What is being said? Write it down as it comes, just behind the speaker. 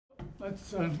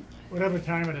let's, whatever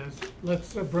time it is,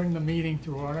 let's bring the meeting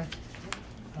to order.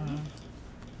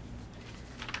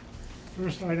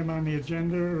 First item on the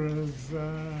agenda is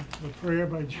the prayer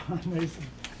by John Mason.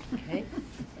 Okay.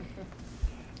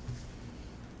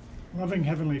 Loving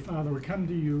Heavenly Father, we come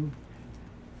to you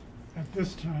at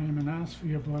this time and ask for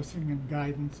your blessing and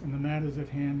guidance in the matters at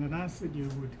hand, and ask that you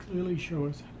would clearly show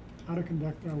us how to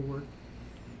conduct our work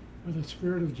with a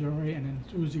spirit of joy and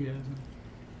enthusiasm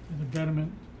for the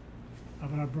betterment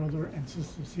of our brother and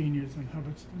sister seniors in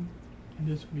Hubbardston. And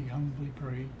this we humbly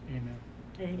pray. Amen.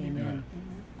 Amen.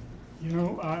 You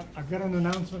know, I've got an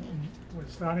announcement, and we're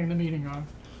starting the meeting off.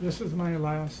 This is my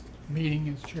last meeting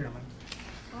as chairman.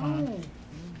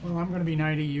 Well, I'm gonna be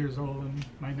 90 years old on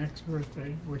my next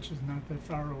birthday, which is not that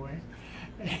far away.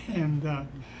 And I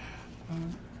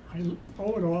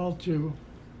owe it all to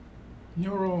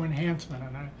neuro enhancement,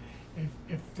 and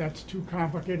if that's too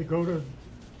complicated, go to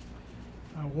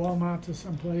Walmart or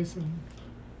someplace and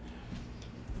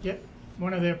get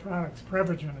one of their products.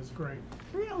 Prevagen is great.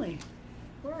 Really?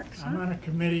 Works, I'm huh? on a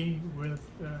committee with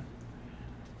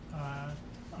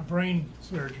a brain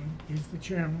surgeon. He's the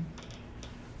chairman.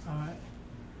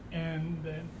 And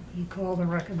he called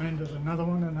and recommended another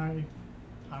one, and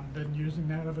I've been using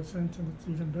that ever since, and it's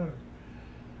even better.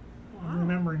 Wow. I'm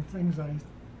remembering things I'm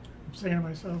saying to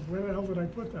myself, where the hell did I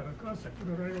put that? Of course, I put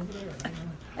it right over there.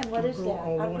 And what is that?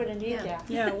 Oh, I'm gonna need that.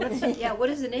 Yeah, what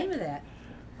is the name of that?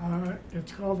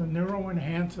 It's called a neuro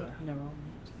enhancer. No.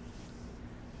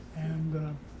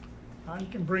 And I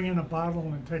can bring in a bottle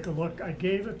and take a look. I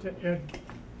gave it to Ed,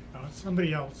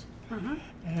 somebody else, Uh-huh.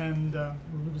 and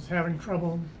was having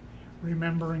trouble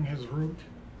remembering his route,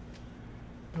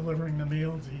 delivering the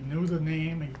meals. He knew the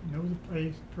name, he knew the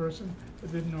place, person,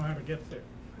 but didn't know how to get there.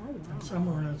 Oh, wow. And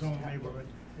somewhere in his own neighborhood.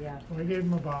 Yeah. So I gave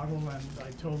him a bottle, and I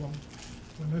told him,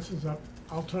 when this is up,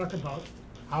 I'll talk about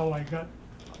how I got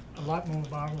a lot more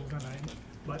bottles than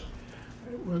but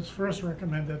it was first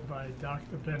recommended by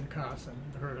Dr. Ben Carson.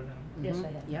 You've heard of him? Yes, Mhm.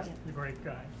 I have. Yep. He's a great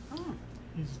guy. Oh.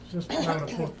 He's just put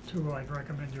out a book too. I'd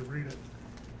recommend you read it.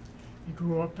 He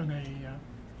grew up in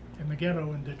the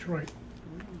ghetto in Detroit,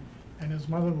 and his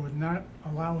mother would not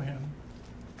allow him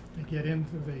to get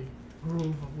into the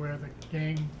groove of where the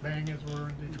gang bangers were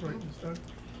in Detroit and stuff.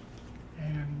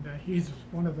 And he's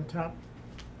one of the top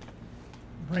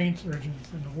brain surgeons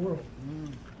in the world.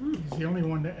 He's the only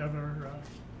one to ever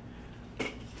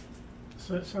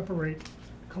separate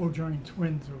co-joined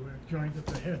twins who were joined at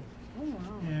the head. Oh,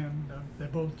 wow. And they're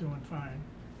both doing fine.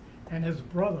 And his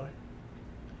brother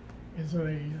is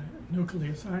a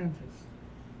nuclear scientist.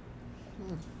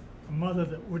 A mother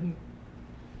that wouldn't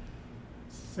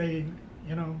say,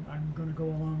 you know, I'm going to go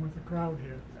along with the crowd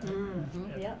here.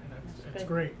 Yep, It's that's good.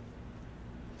 great.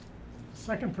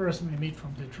 Second person I meet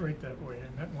from Detroit that way,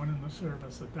 I met one in the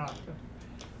service, a doctor,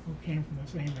 who came from the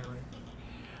same area.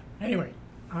 Anyway,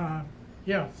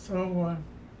 yeah, so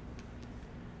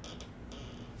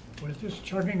we're just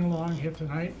chugging along here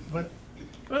tonight, but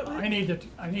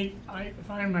I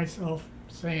find myself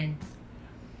saying,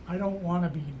 I don't want to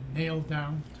be nailed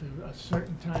down to a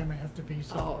certain time I have to be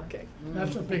somewhere. Oh, okay.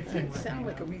 That's a big thing with me Sound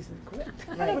like a now. reason to quit.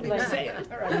 Right, What did you right. say?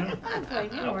 All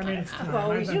right. No, I mean, it's time.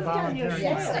 Well, I've been you've done your volunteering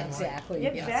share. my whole life. Exactly.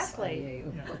 Yes, Yes, exactly. I hear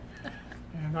you. Yeah.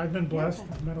 And I've been blessed.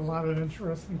 I've met a lot of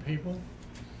interesting people,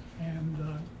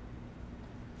 and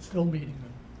still meeting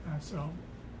them. So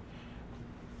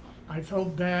I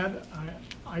felt bad.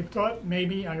 I thought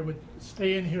maybe I would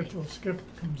stay in here till Skip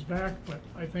comes back, but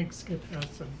I think Skip has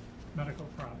some medical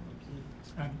problems.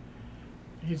 And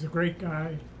he's a great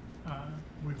guy.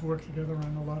 We've worked together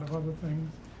on a lot of other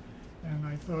things, and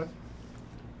I thought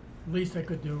least I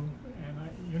could do, and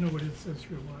you knew what his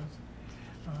issue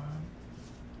was.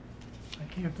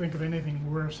 I can't think of anything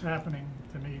worse happening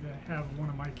to me to have one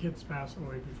of my kids pass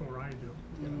away before I do,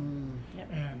 you know. Yep.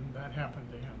 And that happened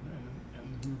to him,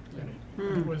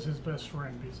 and it was his best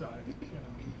friend beside, you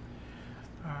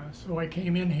know. So I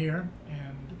came in here,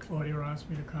 and Claudia asked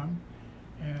me to come,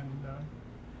 and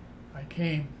I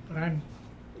came, but I'm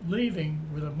leaving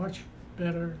with a much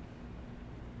better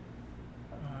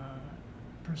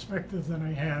perspective than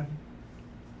I had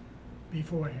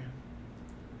beforehand.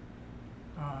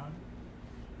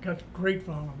 Got great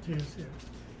volunteers here.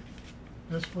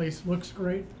 This place looks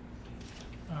great.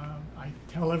 I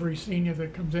tell every senior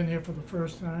that comes in here for the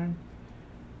first time,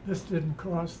 this didn't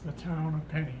cost the town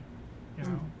a penny, you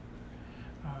know.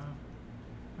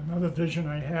 Another vision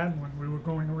I had when we were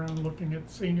going around looking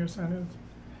at senior centers,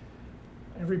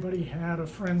 everybody had a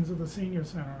Friends of the Senior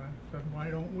Center, and I said, why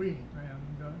don't we?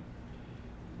 And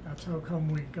that's how come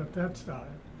we got that started.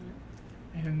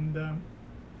 And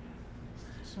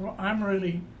so I'm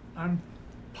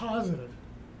positive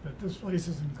that this place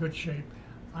is in good shape.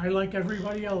 I, like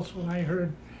everybody else, when I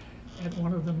heard at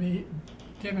one of the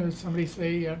dinners, somebody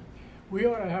say, we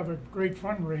ought to have a great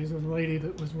fundraiser, the lady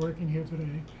that was working here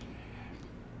today.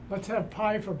 Let's have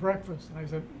pie for breakfast. And I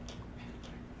said,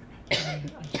 I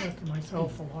said to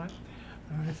myself a lot,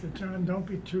 and I said, John, don't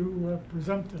be too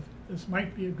presumptive. This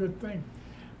might be a good thing.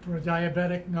 For a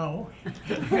diabetic, no.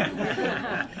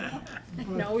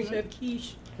 No, we should have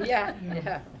quiche. Yeah, Yeah.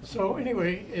 yeah. So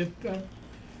anyway,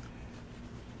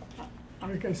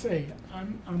 like I say,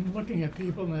 I'm looking at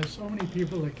people, and there's so many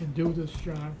people that can do this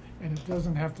job, and it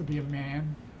doesn't have to be a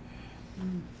man.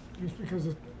 Just because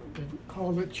they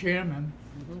called it chairman,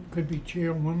 could be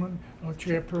chairwoman or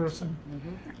chairperson,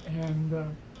 and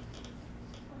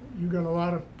you got a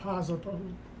lot of positive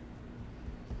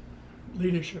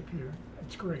leadership here.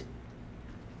 It's great.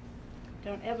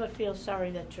 Don't ever feel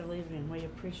sorry that you're leaving. We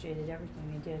appreciated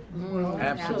everything you did. Well,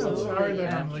 I'm not Absolutely. sorry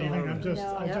that I'm leaving. I'm Absolutely.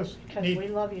 just, I No, just because we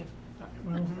need. love you.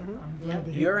 Well, I'm glad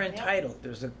to hear. You're it. entitled.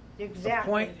 There's a Exactly.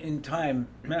 point in time,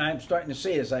 and I'm starting to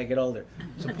see as I get older,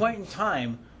 there's a point in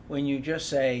time when you just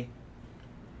say,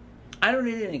 I don't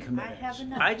need any commitments. have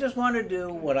enough. I just want to do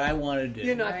what I want to do.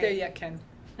 You're not there yet, Ken.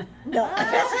 No. You're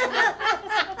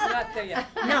not there yet.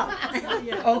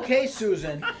 No. Okay,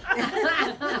 Susan.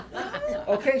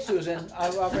 Okay, Susan,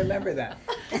 I'll remember that.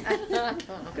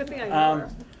 Good thing I know her.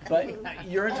 But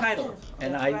you're entitled,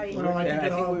 and That's I, right. Well, I and think I it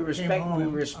think all we came respect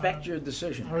home, your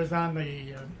decision. I was on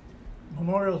the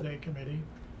Memorial Day committee,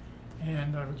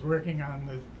 and I was working on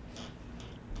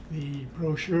the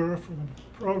brochure for the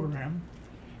program,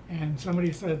 and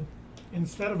somebody said,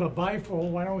 instead of a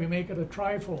bifold, why don't we make it a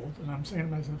trifold? And I'm saying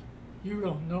to myself, you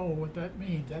don't know what that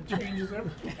means. That changes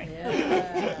everything.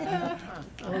 Yeah.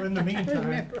 Well, in the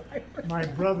meantime, my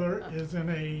brother is in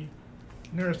a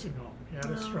nursing home. He had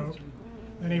a stroke.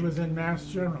 Then he was in Mass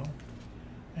General.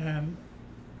 And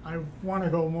I want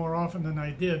to go more often than I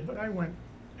did, but I went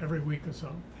every week or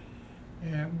so.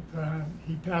 And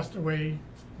he passed away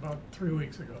about 3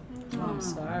 weeks ago. Oh, I'm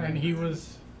sorry. And he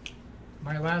was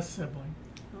my last sibling.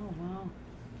 Oh, wow.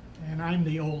 And I'm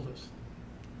the oldest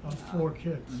of 4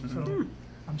 kids. So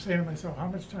I'm saying to myself, how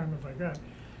much time have I got?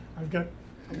 I've got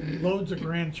loads of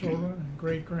grandchildren and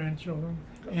great-grandchildren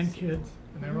and kids,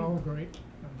 and they're all great.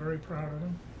 I'm very proud of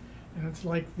them. And it's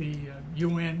like the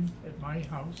UN at my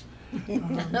house.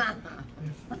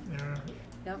 They're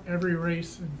Yep. every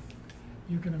race and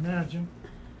you can imagine,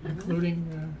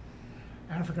 including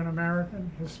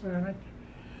African-American, Hispanic,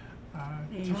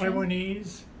 Asian.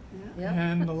 Taiwanese, Yep.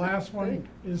 and the last one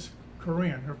is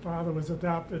Korean. Her father was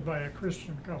adopted by a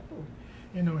Christian couple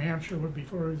in New Hampshire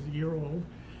before he was a year old,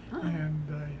 and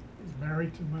he's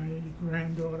married to my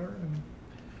granddaughter, and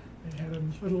they had a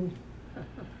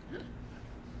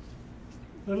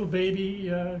little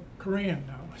baby Korean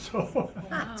now. So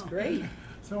That's great.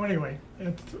 so anyway,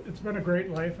 it's been a great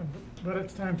life, but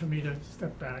it's time for me to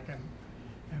step back, and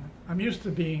I'm used to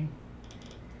being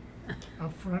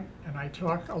up front, and I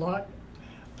talk a lot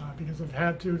because I've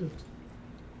had to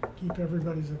keep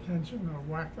everybody's attention or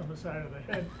whack on the side of the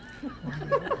head.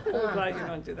 I'm glad you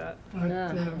don't do that. But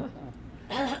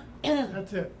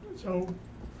that's it. So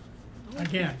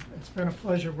again, it's been a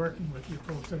pleasure working with you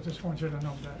folks. I just want you to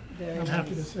know that. Very I'm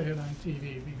happy to nice. say it on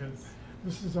TV because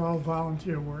this is all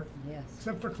volunteer work, Yes.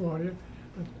 except for Claudia.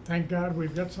 But thank God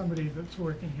we've got somebody that's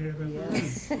working here that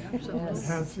Yes, that absolutely.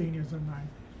 has seniors in mind.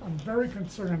 I'm very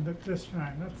concerned at this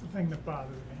time, that's the thing that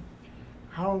bothers me,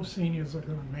 how seniors are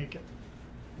gonna make it.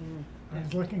 I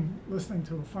was listening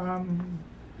to a farm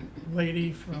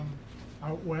lady from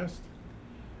out west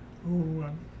who,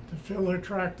 to fill her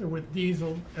tractor with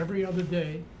diesel every other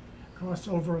day costs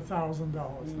over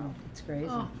 $1,000 now. It's crazy.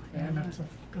 Oh, And Yeah. it's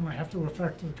gonna have to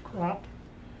affect her crop,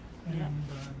 and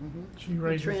she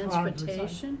raises hogs. or something.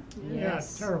 Transportation? Yeah,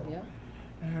 it's terrible. Yep.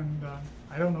 And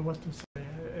I don't know what to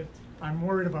say. I'm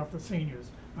worried about the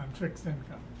seniors on fixed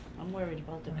income. I'm worried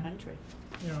about the country.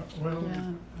 You know, well,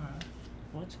 Yeah.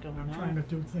 What's going I'm on? trying to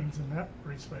do things in that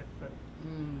respect, but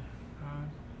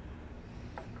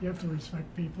you have to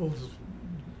respect people's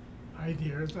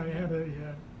ideas.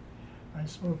 I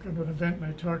spoke at an event and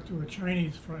I talked to a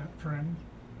Chinese friend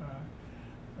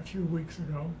a few weeks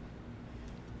ago,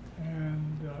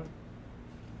 and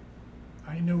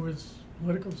I knew his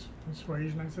political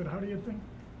persuasion. I said, "How do you think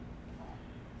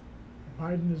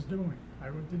Biden is doing?"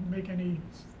 Didn't make any.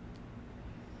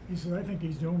 He said, "I think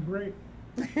he's doing great."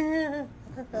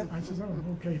 I said,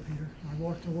 "Oh, okay, Peter." I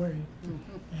walked away,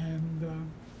 and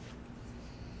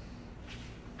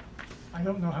I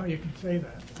don't know how you can say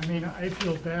that. I mean, I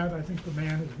feel bad. I think the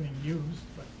man is being used,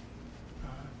 but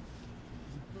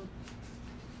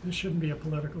This shouldn't be a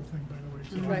political thing, by the way,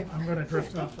 so Right. I'm gonna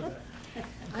drift off of that.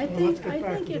 I Well, let's think, get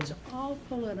back to it's the- all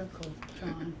political,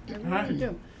 John, I Huh? really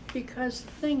do. Because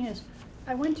the thing is,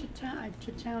 I went to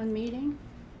town meeting.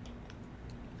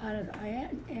 I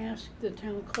asked the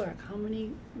town clerk, how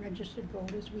many registered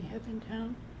voters we have in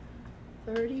town?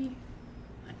 30,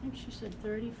 I think she said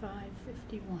 35,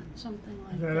 51, something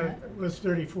like that. That was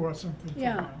 34 something. for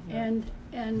Yeah, now,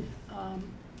 and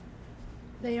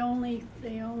they only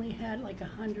had like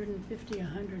 150,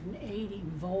 180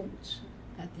 votes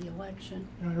at the election.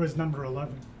 Yeah, it was number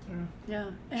 11, yeah.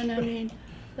 Yeah, and I mean,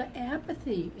 the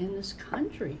apathy in this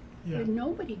country, Yeah. where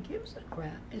nobody gives a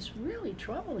crap, is really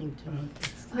troubling to me.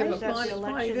 Yeah, I- but that's Bonnie, the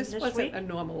Bonnie, election this this wasn't week? a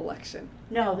normal election.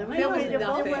 No, there was I know, nobody to vote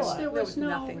nothing. for. There was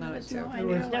nothing on it, was too. no- I There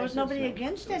was- realize There was it's nobody no-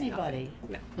 against There was nothing. anybody.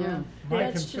 No. Yeah. My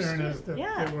That's just concern it. is that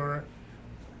Yeah. there were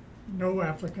no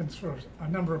applicants for a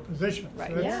number of positions. Right.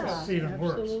 That's- Yeah, That's even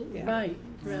worse. Absolutely, Yeah. right,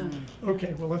 yeah.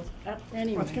 Okay, well, let's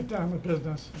Anyway. get down to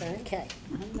business. Okay,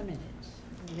 on the minutes.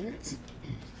 Minutes?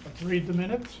 Let's read the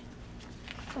minutes.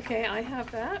 Okay, I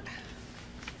have that.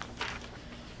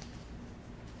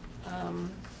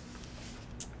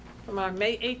 From our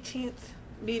May 18th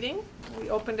meeting, we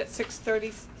opened at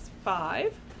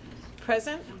 6:35.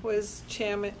 Present was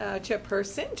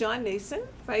Chairperson John Nason,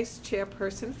 Vice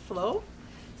Chairperson Flo,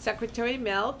 Secretary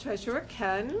Mel, Treasurer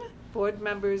Ken, Board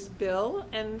Members Bill,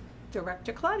 and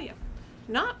Director Claudia.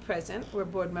 Not present were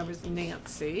Board Members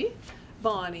Nancy,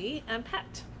 Bonnie, and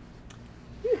Pat.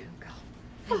 Phew, go.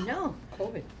 I know,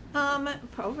 COVID.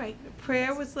 Oh, right.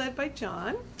 Prayer was led by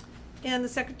John, and the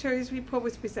secretary's report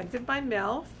was presented by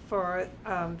Mel for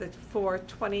the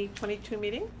 2022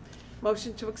 meeting.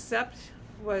 Motion to accept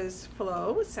was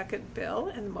Flo, second Bill,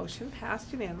 and the motion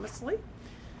passed unanimously.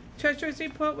 Treasurer's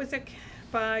report was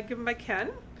given by Ken.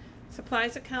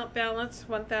 Supplies account balance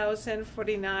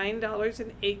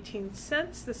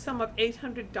 $1,049.18. The sum of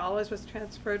 $800 was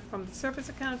transferred from the service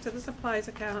account to the supplies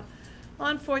account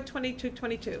on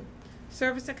 4/22/22.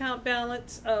 Service account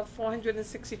balance of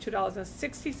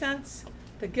 $462.60.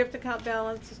 The gift account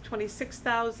balance is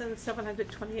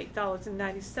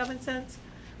 $26,728.97.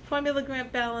 Formula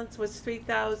grant balance was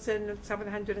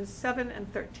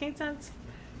 $3,707.13.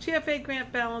 GFA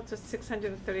grant balance was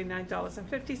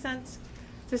 $639.50.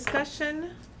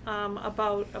 Discussion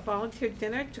about a volunteer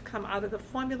dinner to come out of the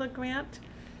formula grant.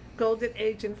 Golden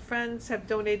Age and Friends have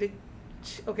donated.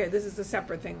 Okay, this is a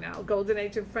separate thing now. Golden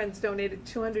Age and Friends donated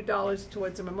 $200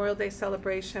 towards a Memorial Day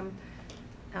celebration.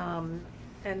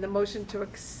 And the motion to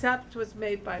accept was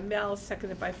made by Mel,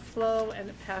 seconded by Flo, and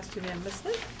it passed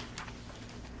unanimously.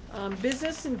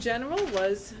 Business in general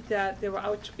was that there were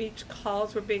outreach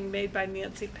calls were being made by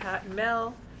Nancy, Pat, and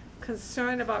Mel.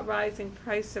 Concern about rising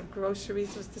price of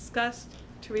groceries was discussed.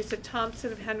 Teresa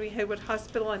Thompson of Henry Haywood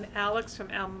Hospital and Alex from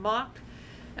Al Mock,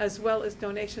 as well as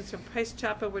donations from Price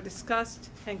Chopper, were discussed,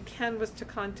 and Ken was to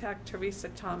contact Teresa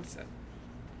Thompson.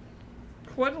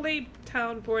 Quarterly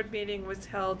town board meeting was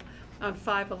held on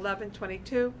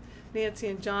 5/11/22. Nancy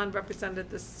and John represented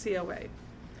the COA.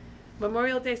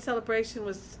 Memorial Day celebration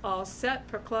was all set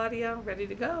per Claudia, ready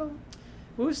to go.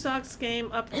 Woo Sox game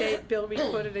update, Bill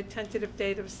recorded a tentative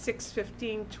date of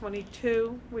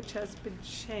 6/15/22, which has been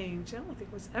changed. I don't think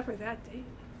it was ever that date.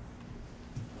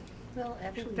 Well, I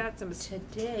think actually, that's a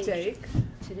today, mistake.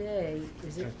 today,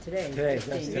 is it today? Today, that's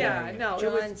 15th? today. Yeah, no, it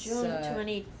was, John's, June uh,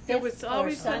 25th it was or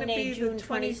always gonna Sunday, be the June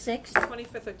 26th. 26th?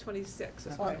 25th or 26th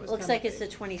is Well, what it was looks gonna like it's be.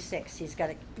 the 26th, he's got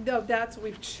it. No, that's what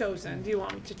we've chosen. Do you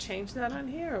want me to change that on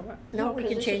here, or what? No, we 'cause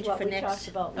can this change is what for we next- talked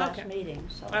about last Okay. meeting,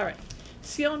 so. All right.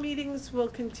 CO meetings will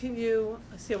continue,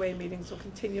 COA meetings will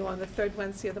continue on the third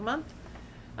Wednesday of the month.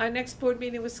 Our next board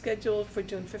meeting was scheduled for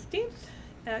June 15th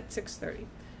at 6:30.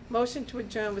 Motion to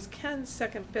adjourn was Ken,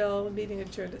 second Bill, meeting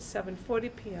adjourned at 7:40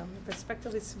 p.m.,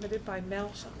 respectively submitted by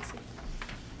Mel Shaughnessy.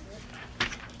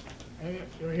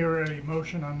 Do I hear a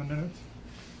motion on the minutes?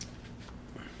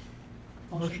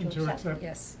 Motion to accept,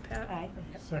 Yes. Pat? Aye.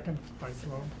 second by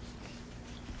Flo.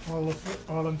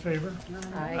 All in favor?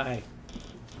 Aye. Aye.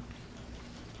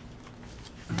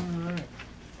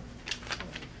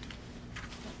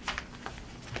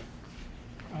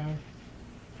 All right.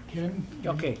 Ken?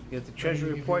 Okay, you have the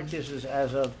treasury report, this is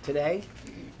as of today.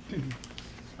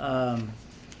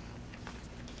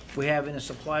 We have in the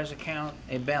supplies account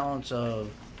a balance of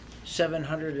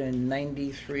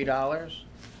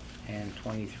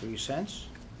 $793.23.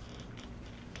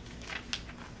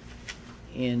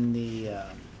 In the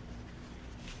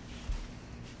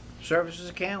services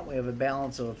account, we have a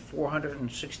balance of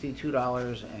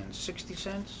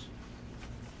 $462.60.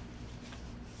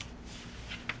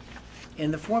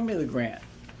 In the formula grant,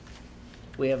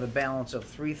 we have a balance of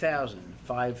 $3,500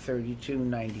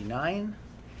 $532.99.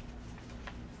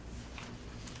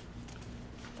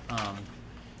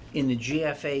 In the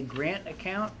GFA grant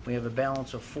account, we have a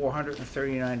balance of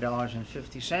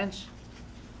 $439.50.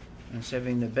 And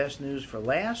saving the best news for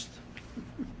last,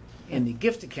 in the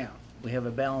gift account, we have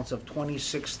a balance of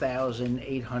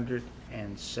 $26,878.97.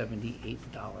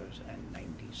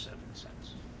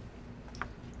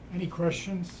 Any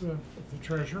questions of the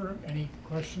treasurer? Any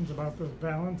questions about those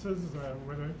balances,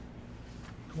 whether?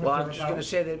 what Well, they're I'm just gonna about?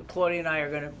 say that Claudia and I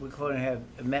are Claudia and I have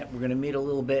met, we're gonna meet a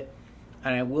little bit,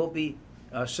 and I will be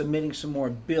submitting some more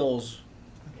bills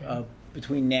Okay.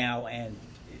 between now and,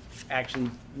 actually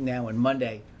now and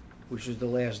Monday, which is the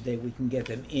last day we can get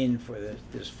them in for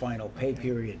this final pay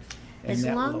period. And As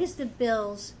that long will- as the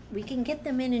bills, we can get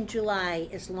them in July,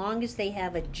 as long as they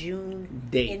have a June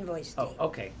Date. invoice date. Oh,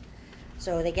 okay.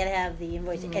 So they gotta have the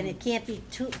invoice, and it can't be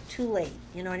too late,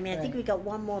 you know what I mean? I think Right. we got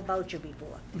one more voucher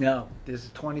before. No, this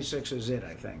 26 is it,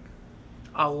 I think.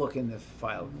 I'll look in the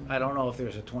file. I don't know if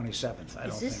there's a 27th. I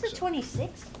don't Is think this the so.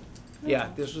 26th? Yeah,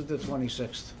 this was the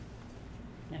 26th.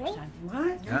 Next What? time.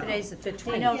 What? Yeah. Today's the I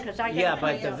 15th. know, cause I Yeah, got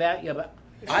but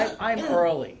I'm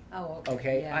early, Oh,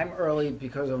 okay? yeah. I'm early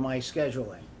because of my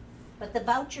scheduling. But the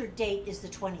voucher date is the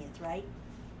 20th, right?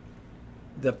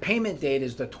 The payment date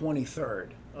is the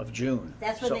 23rd of June.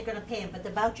 That's when So- they're gonna pay them, but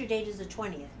the voucher date is the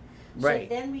 20th. Right.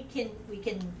 So then we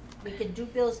can do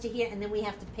bills to here, and then we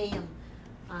have to pay them,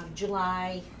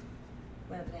 July,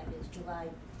 whatever that is, July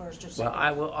 1st or Well,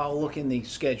 something. I'll look in the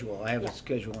schedule. I have Yeah. a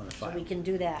schedule in the So file. we can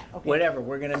do that, okay. Whatever,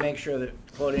 we're gonna make sure that,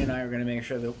 Claudia and I are gonna make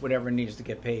sure that whatever needs to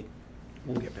get paid,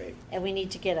 will get paid. And we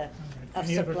need to get All right. of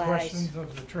Any other supplies. questions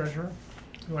of the treasurer?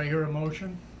 Do I hear a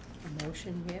motion? A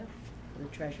motion here for the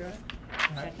treasurer.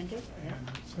 Seconded?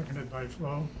 And seconded by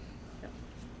Flo. Yep.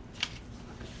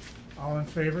 All in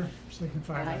favor,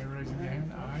 signify by Aye. raising your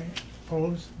hand. Aye.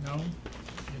 Opposed? No?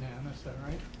 Unanimous, all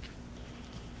right?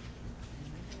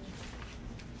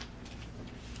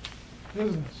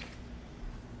 Business.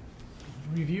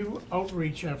 Review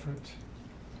outreach effort.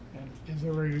 And is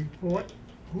there a report?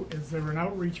 Is there an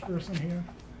outreach person here?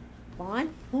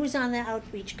 Vaughn, who's on the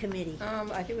outreach committee? I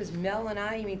think it was Mel and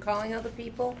I, you mean calling other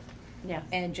people Yeah.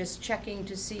 and just checking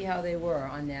to see how they were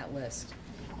on that list.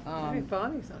 I think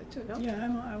Bonnie's on it too, no? Yeah,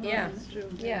 I Yeah, wanted to.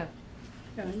 yeah,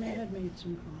 Yeah, I had made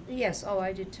some calls. yes, oh,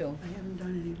 I did too. I haven't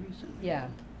done any recently. Yeah,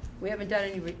 we haven't done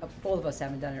any, both of us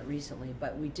haven't done it recently,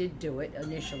 but we did do it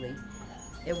initially.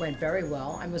 It went very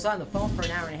well. I was on the phone for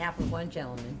an hour and a half with one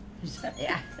gentleman.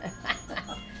 Yeah.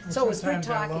 So it was good Sometimes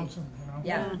they're talking. lonesome, you know?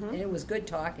 Yeah, Mhm. and it was good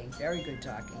talking, very good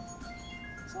talking.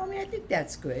 So, I mean, I think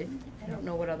that's good. I don't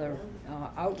know what other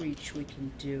outreach we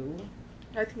can do.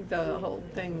 I think the whole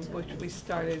thing, which we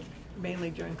started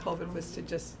mainly during COVID, was to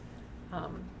just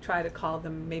try to call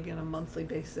them maybe on a monthly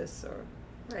basis, or,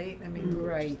 right? I mean,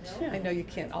 Right. I know you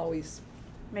can't always,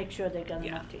 Make sure they got Yeah.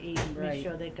 enough to eat, and Right. make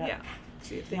sure they got yeah,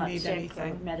 see if they not need sick or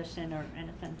anything. medicine or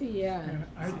anything. Yeah. And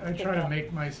I try to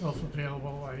make myself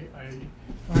available. I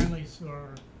finally saw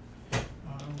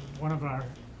one of our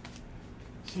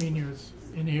seniors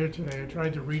in here today. I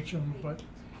tried to reach him, but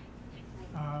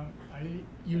I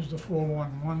used the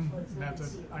 411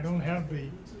 method. I don't have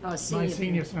Oh, my senior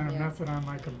senior people, center yeah. method on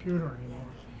my computer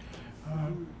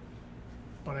anymore.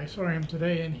 But I saw him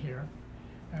today in here,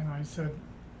 and I said,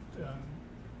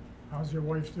 how's your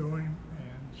wife doing?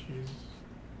 And she's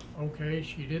okay.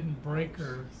 She didn't break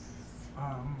her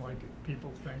arm like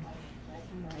people think.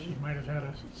 She might have had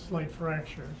a slight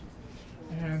fracture.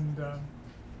 And,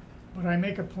 but I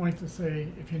make a point to say,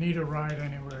 if you need a ride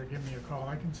anywhere, give me a call.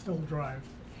 I can still drive.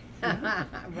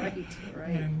 Right, right.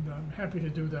 And I'm happy to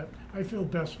do that. I feel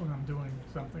best when I'm doing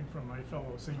something for my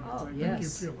fellow seniors. Oh, I think you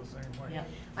yes. feel the same way. Yeah.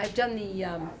 I've done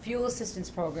the fuel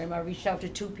assistance program. I reached out to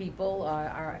two people,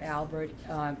 our Albert,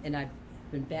 and I've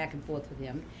been back and forth with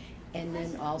him. And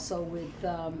then also with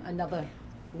another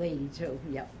lady too,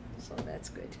 yep, so that's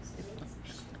good.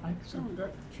 I think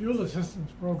that fuel assistance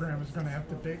program is gonna have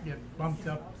to get bumped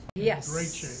up in great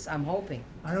shape. Yes, I'm hoping.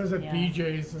 I was at Yeah.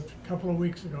 BJ's a couple of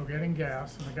weeks ago getting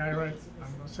gas, and the guy right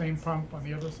on the same pump on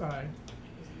the other side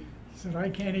said, I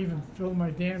can't even fill my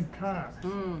damn car.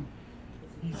 Mm,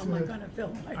 He How am I said, gonna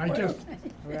fill my I just- oil?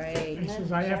 right. he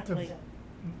says, I have to, Exactly.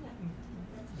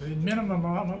 the minimum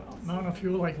amount of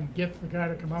fuel I can get the guy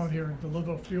to come out here and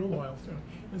deliver fuel oil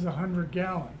to is 100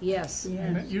 gallons. Yes, Yeah.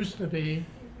 And it used to be,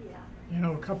 you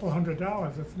know, a couple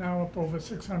 $100. It's now up over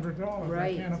 $600.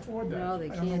 Right. I can't afford that. No, they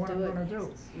I don't know can't what do I'm it. gonna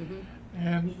do. mhm,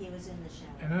 And He was in the shower.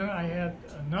 And then I had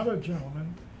another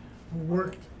gentleman who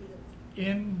worked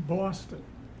in Boston,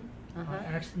 uh-huh.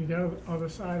 actually the other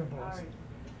side of Boston.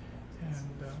 And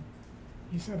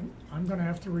he said, I'm gonna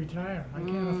have to retire. I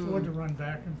can't afford to run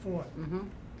back and forth. Mm-hmm.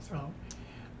 So,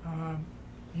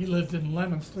 he lived in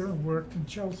Leominster and worked in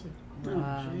Chelsea.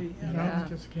 Wow. gee, You yeah. know, Yeah. he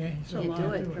just can't, he said, Can't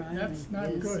 "Can't do it. do it." That's not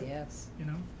Yes, good, yes. you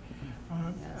know?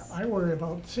 Yes. I worry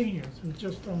about seniors who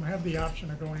just don't have the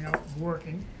option of going out and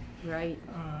working. Right,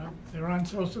 They're on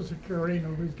Social Security,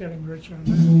 nobody's getting rich on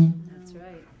that. that's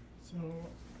right. So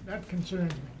that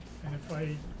concerns me. And if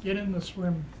I get in the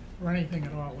swim or anything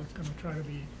at all, it's gonna try to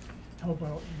be, help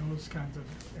out in those kinds of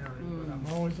areas. But I'm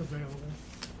always available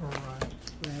for a ride.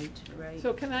 Right, right.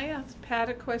 So can I ask Pat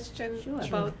a question Sure.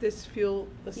 about this fuel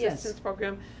assistance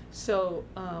program? So,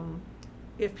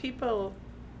 if people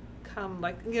come,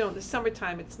 like, you know, in the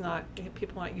summertime, it's not,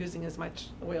 people aren't using as much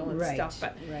oil and Right, stuff,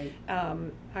 but,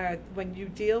 right. when you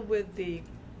deal with the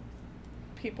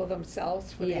people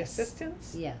themselves for the Yes,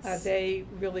 assistance? yes. Are they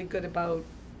really good about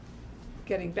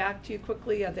getting back to you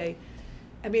quickly? Are they,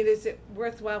 I mean, is it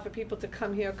worthwhile for people to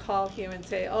come here, call here and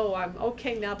say, oh, I'm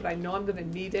okay now, but I know I'm gonna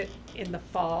need it in the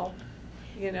fall,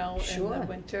 you know, in Sure. the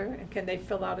winter? And can they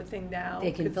fill out a thing now?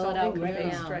 They can It's fill it all out right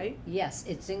income-based, now. right? Yes,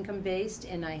 it's income-based,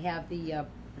 and I have the,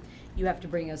 you have to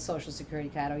bring a social security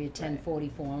card or your 1040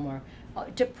 form or,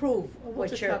 to prove We'll what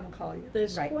just you're. have them call you.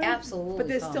 There's Right, quite- absolutely. But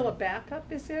there's still a Colin. backup,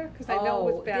 is there? Cause I know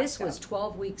with backup. This was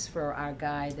 12 weeks for our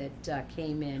guy that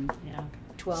came in, Yeah.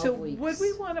 12 weeks. So would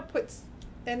we wanna put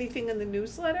anything in the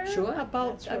newsletter? Sure.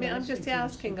 About, That's I what mean, I I'm was just thinking.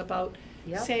 asking about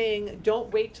Yep. saying,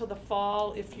 don't wait till the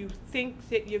fall if you think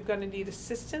that you're gonna need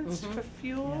assistance Mhm. for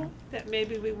fuel, that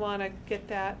maybe we wanna get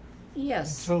that. It's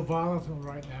Yes, so volatile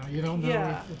right now. You don't know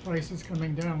Yeah. if the price is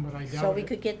coming down, but I doubt it. So we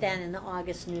could get that in the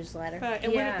August newsletter.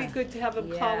 And wouldn't it be Yeah. good to have them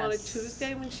call on a Yes.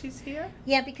 Tuesday when she's here?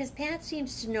 Yeah, because Pat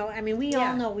seems to know, I mean, we all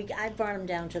Yeah. know, I brought him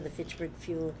down to the Fitchburg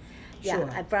Fuel. Yeah, Sure.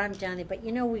 I brought him down there, but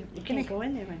you know, You can't go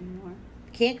in there anymore.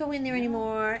 can't go in there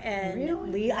anymore, and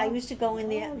Really? I used to go in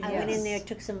there, Oh, I went in yes. there,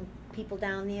 took some people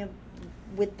down there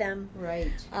with them.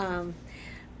 right.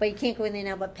 But you can't go in there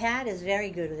now, but Pat is very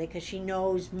good with it, cause she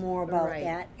knows more about Right.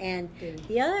 that, and Good.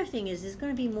 the other thing is, there's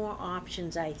gonna be more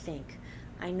options, I think.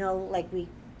 I know, like, we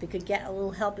could get a little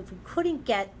help, if we couldn't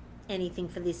get anything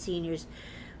for the seniors,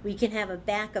 we can have a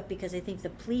backup, because I think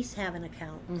the police have an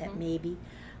account that Mhm. maybe,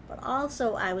 but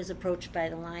also I was approached by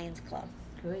the Lions Club,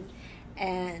 Good.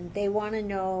 and they wanna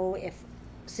know if,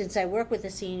 since I work with the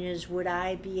seniors, would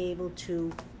I be able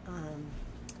to,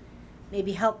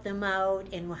 maybe help them out,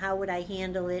 and how would I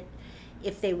handle it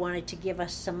if they wanted to give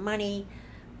us some money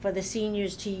for the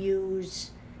seniors to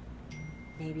use,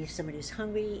 maybe if somebody was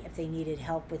hungry, if they needed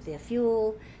help with their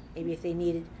fuel, maybe if they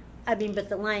needed, but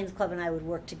the Lions Club and I would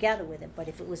work together with it, but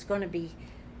if it was gonna be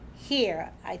here,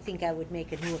 I think I would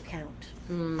make a new account,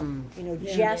 Mm, you know,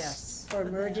 Yeah. just Yes. for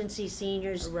emergency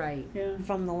seniors right. Yeah.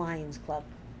 from the Lions Club.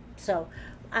 So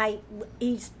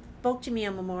he spoke to me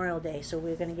on Memorial Day, so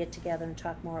we're gonna get together and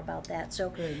talk more about that. So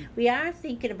Good. we are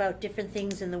thinking about different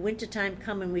things in the wintertime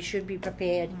coming, we should be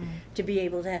prepared to be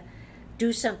able to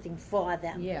do something for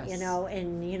them. Yes. You know,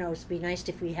 and you know, it'd be nice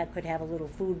if we could have a little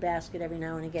food basket every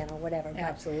now and again or whatever.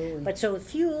 Absolutely. But so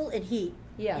fuel and heat,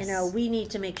 Yes. you know, we need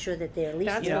to make sure that they're at least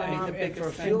That's You know, what I warm. think and for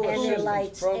biggest thing. fuel And their assistance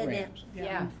lights, and their- programs,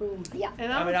 Yeah. And food. Yeah.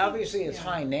 And I mean, don't obviously think- it's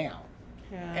yeah. high now,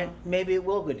 Yeah. and maybe it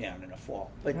will go down in the fall,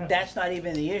 but Right. that's not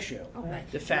even the issue. Okay.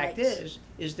 The fact Right.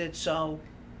 is that so,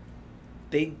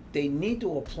 they need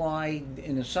to apply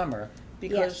in the summer,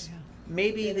 because Yes.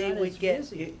 maybe They're they not would as get,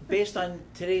 busy. based on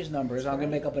today's numbers, I'm gonna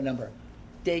right. make up a number,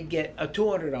 they'd get a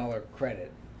 $200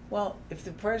 credit. Well, if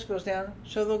the price goes down,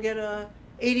 so they'll get a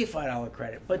 $85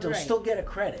 credit, but they'll Right. still get a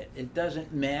credit, it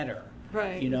doesn't matter.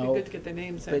 Right, you it'd be know, good to get the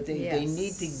names in. But they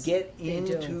need to Yes, get they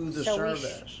do. into the So we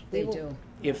service. They we will- do.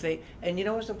 If they, and you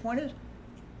know what the point is?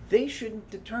 They shouldn't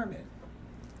determine.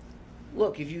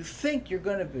 Look, if you think you're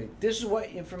gonna be, this is what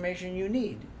information you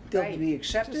need. They'll Right. be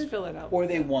accepted, Just fill it out. or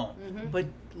they won't. Mhm. But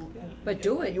But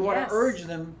do it, you wanna yes. urge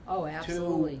them Oh,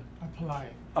 absolutely. Apply.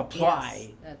 apply Yes,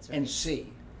 that's right. and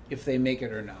see if they make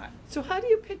it or not. So how do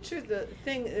you picture the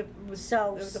thing, it was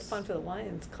So- the fun for the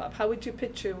Lions Club? How would you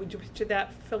picture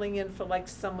that filling in for like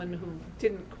someone who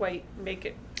didn't quite make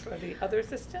it for the other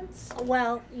assistants?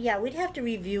 Well, yeah, we'd have to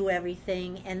review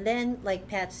everything, and then, like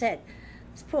Pat said,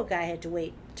 this poor guy had to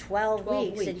wait 12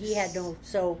 weeks, and he had no,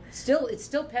 so. Still, it's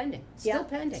still pending, yeah, still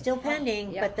pending. Still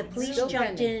pending, Yeah, but the it's police still jumped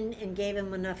pending. in and gave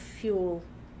him enough fuel.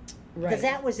 Right.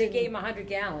 that was They in- gave him 100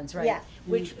 gallons, right? Yeah.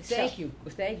 Which, So-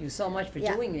 thank you so much for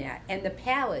Yeah. doing that. And the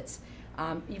pallets,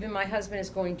 even my husband is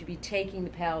going to be taking the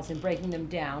pallets and breaking them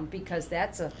down, because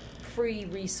that's a free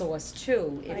resource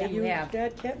too, I if you used have.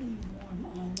 that kept me warm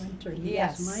all winter.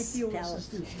 Yes. My fuel Pallets.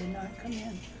 assistance did not come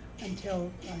in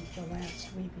until like the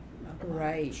last week of March.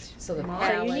 Right, so the So you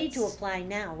So you need to pallets, apply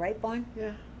now, right, Bon?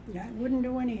 Yeah. Yeah, it wouldn't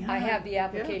do any harm. I have the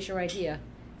application right here,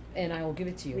 and I will give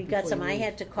it to you. We got before some, you I leave.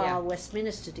 had to call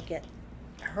Westminster to get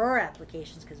her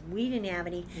applications, cause we didn't have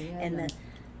any, Yeah, and no.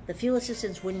 the fuel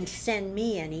assistants wouldn't send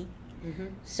me any. Mhm.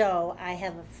 So I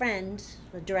have a friend,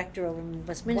 the director over in Why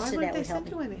Westminster, wouldn't that they would help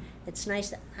send me. you any? It's nice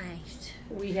that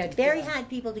We had. very hard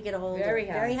people to get a hold of. Very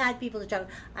Very hard. hard people to talk.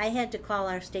 I had to call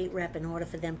our state rep in order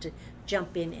for them to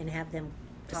jump in and have them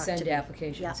talk to Send me.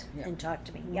 applications, Yeah, yeah. and talk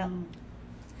to me, yeah.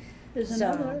 There's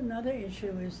So- another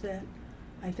issue is that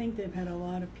I think they've had a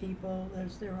lot of people,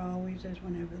 as there always is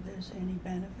whenever there's any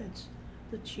benefits,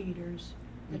 the cheaters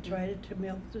that Mhm. try to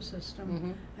milk the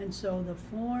system. Mhm. And so the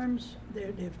forms,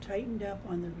 they've tightened up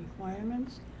on the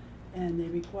requirements, and they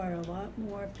require a lot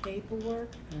more paperwork.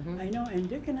 Mhm. I know, and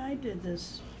Dick and I did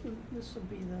this will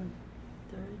be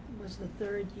the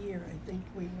third year, I think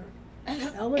we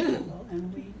were eligible,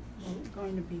 and we were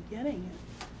going to be getting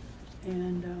it.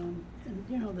 And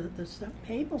you know, the stuff,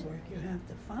 paperwork you have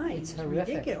to find It's is horrific,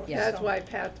 ridiculous. yeah. That's So- why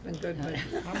Pat's been good with.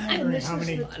 I'm And wondering this how is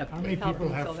many, the- how many Help people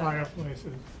them have fill that.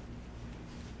 fireplaces?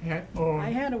 Or, I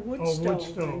had a wood or stove, wood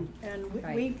stove. and we,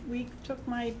 Right. we took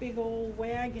my big old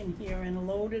wagon here and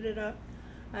loaded it up,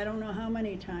 I don't know how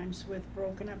many times, with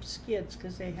broken up skids,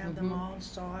 cause they have them Mhm. all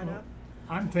sawed Well, up.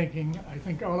 I'm thinking, I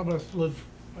think all of us live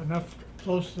enough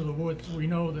close to the woods, we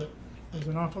know that there's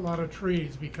an awful lot of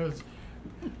trees, because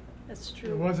That's there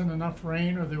true. wasn't enough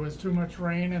rain, or there was too much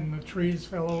rain, and the trees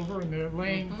fell over, and they're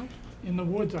laying Mhm. in the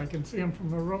woods, I can see them from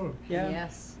the road. Yeah.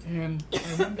 Yes. And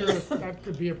I wonder if that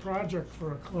could be a project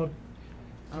for a club,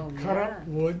 Oh, cut yeah. up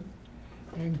wood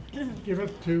and give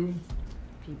it to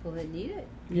People that need it.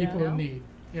 people Yeah. in need.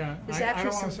 Yeah, There's I don't actually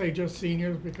wanna some- say just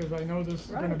seniors, because I know this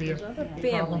is gonna Right, be a there's other problem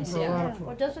people. Families, for a yeah. lot of Well,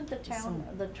 folks. doesn't the town,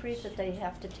 the trees that they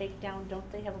have to take down, don't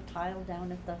they have a tile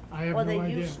down at the, I have or no they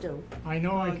idea. used to? I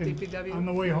know I Oh, can, DPW? on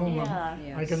the way home, Yeah.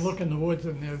 I can Yes. look in the woods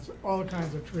and there's all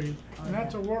kinds of trees. And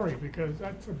that's a worry, because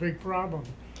that's a big problem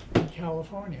in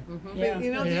California. Mhm. Yeah.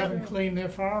 You know, They the haven't other, cleaned their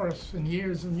forests in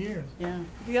years and years. Yeah.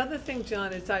 the other thing,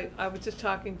 John, is I was just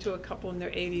talking to a couple in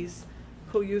their 80s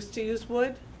who used to use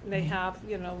wood. And they have,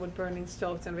 you know, wood burning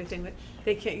stoves and everything, that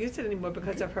they can't use it anymore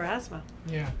because of her asthma.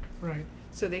 Yeah, right.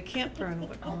 So they can't burn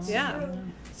wood. Oh. Yeah.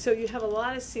 So you have a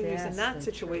lot of seniors in That's that the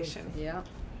situation. truth. Yeah.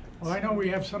 Well, I know we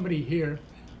have somebody here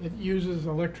that uses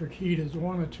electric heaters,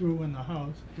 one or two in the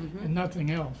house, Mhm. and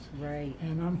nothing else. Right.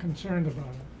 And I'm concerned about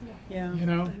it, Yeah. you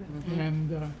know? Mhm.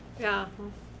 And Yeah.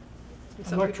 And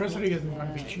some electricity people- isn't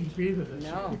gonna be Yeah. cheap either this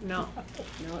year. No. No.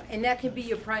 No, and that could be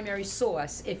your primary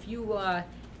source. If you are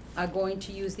going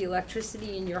to use the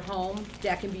electricity in your home,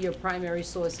 that can be your primary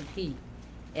source of heat.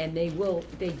 And they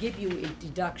give you a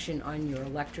deduction on your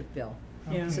electric bill.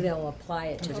 Yeah. So they'll apply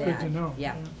it to That's that. good to know.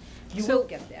 Yeah. You So- will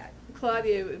get that.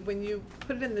 Claudia, when you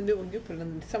put it in the somebody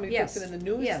puts it Yes, in the yes.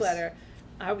 newsletter,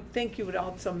 I would think you would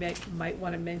also might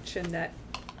wanna mention that,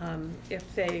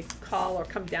 if they call or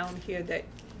come down here, that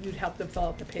you'd help them fill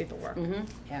out the paperwork.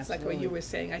 Mm-hmm. It's like what you were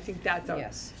saying, I think that's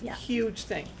Yes. a Yeah. huge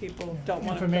thing, people don't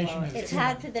wanna fill Information out. is It's Yeah.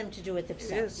 hard for them to do it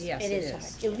themselves. is. Yes, It it is is.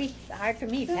 hard. It would be hard for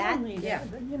me, Not Pat. only Yeah.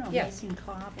 that, but, you know, Yes. making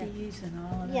copies and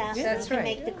all of that. Yeah, Yeah, so that's we can right.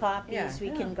 make the copies, Yeah. we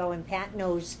Yeah. can go, and Pat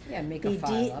knows Yeah, make the a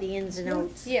file up. the ins and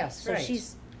outs. Yes, So right.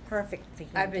 she's perfect for him.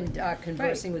 I've been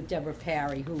conversing with Deborah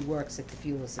Parry, who works at the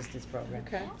Fuel Assistance Program.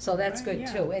 Okay. So that's Right, good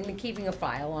yeah. too, and keeping a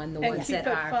file on the And ones keep that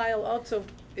a are. file also,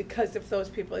 because if those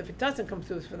people, if it doesn't come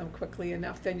through for them quickly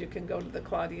enough, then you can go to the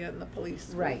Claudia and the police.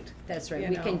 Right, that's right,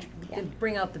 you we know. can Yeah.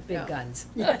 bring out the big Yeah. guns.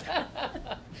 We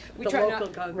The try local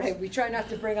not- guns. Right, we try not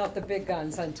to bring out the big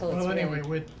guns until it's Well, really.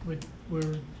 anyway,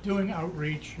 we're doing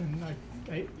outreach, and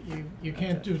you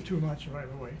can't do too much right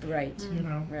away, Right, you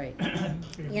know? right.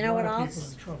 There's You know a what lot of else?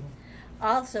 people in trouble.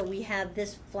 Also, we have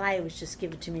this flyer was just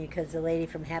given to me because the lady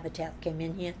from Habitat came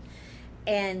in here,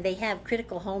 and they have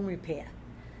critical home repair.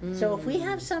 So if we Mm.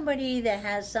 have somebody that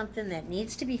has something that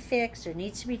needs to be fixed or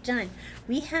needs to be done,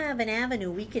 we have an avenue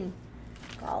we can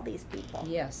call these people.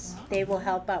 Yes, They will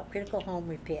help out critical home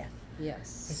repair. I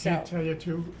yes. can't So- tell you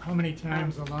too, how many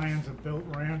times the Lions have built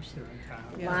ramps here in town.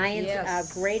 Yeah. Lions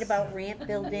Yes. are great about ramp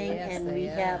building, Yes, and they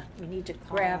are. we need to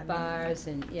call Grab on them. bars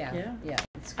and, yeah, Yeah. yeah.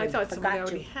 it's I good. thought somebody Forgot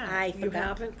already to. had. I You forgot.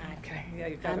 haven't? I- Okay, yeah,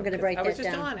 you got it. I'm gonna break I was that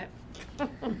just down. on it.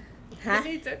 Huh? It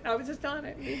needs it, I was just on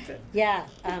it, needs it. Yeah,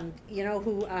 you know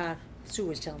who, Sue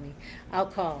was telling me, I'll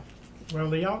call. Well,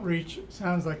 the outreach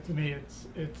sounds like to me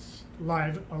it's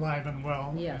alive and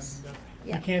well. Yes. And,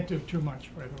 Yeah. you can't do too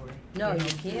much, by the way. No, you know,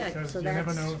 can't. Because So you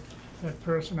never that's- know that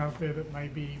person out there that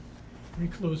might be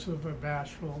reclusive or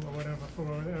bashful or whatever, for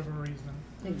whatever reason.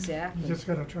 You Exactly. just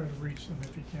gotta try to reach them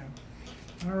if you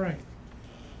can. All right.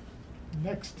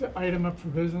 Next item up for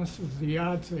business is the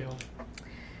yard sale.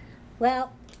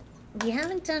 Well, we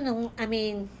haven't done,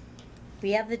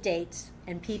 we have the dates,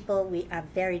 and people, we are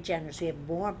very generous, we have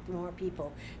more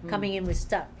people coming in with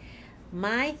stuff.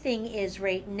 My thing is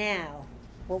right now,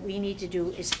 what we need to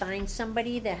do is find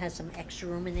somebody that has some extra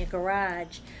room in their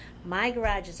garage. My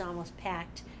garage is almost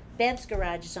packed, Bev's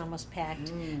garage is almost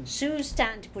packed, Sue's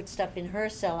starting to put stuff in her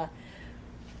cellar.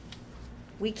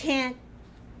 We can't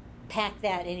pack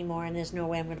that anymore, and there's no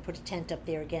way I'm gonna put a tent up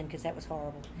there again, because that was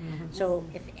horrible. So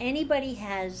if anybody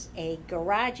has a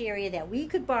garage area that we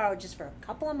could borrow just for a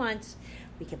couple of months,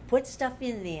 we can put stuff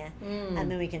in there, and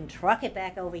then we can truck it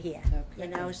back over here, you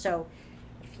know, so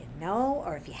if you know,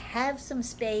 or if you have some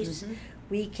space,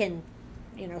 we can,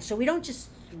 you know, so we don't just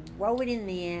throw it in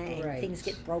there and Right. things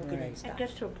get broken and Right. It stuff.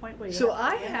 gets to a point where you. So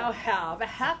have I to now have a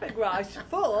half a garage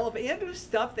full of Andrew's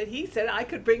stuff that he said I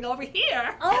could bring over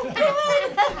here. Oh,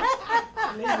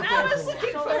 good! And I was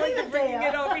looking So forward leave to it bringing there.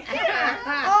 it over here.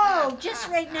 Oh, just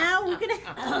right now, we're gonna.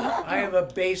 I have a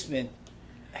basement,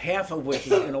 half of which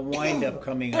is gonna wind up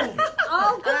coming up here.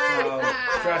 Oh, good!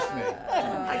 So, trust me.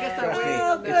 I guess I'm Trust me. waiting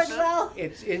Oh, on good, this. well,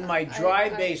 It's in my dry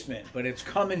basement, but it's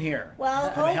coming here.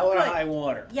 well, Come hell or good. high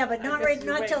water. Yeah, but I not guess right,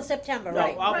 you're not till right. September, No,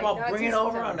 right? I'll Right, not bring it till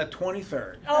over on the September.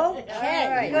 23rd. Okay,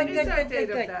 Alright. What good, is good, our good, date good,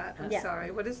 of good. that? I'm Yeah.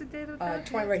 sorry, what is the date of that?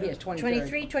 20 right here, 23rd.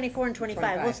 23, 24, and 25.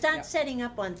 We'll 25, start yep. setting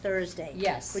up on Thursday.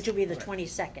 Yes. Which will be the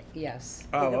 22nd. Yes,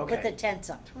 Oh, We can okay. put the tents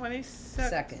up. 22nd.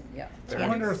 second, yeah. I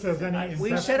wonder if there's any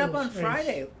We set up industrial on space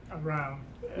Friday. around.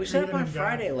 We set up even on in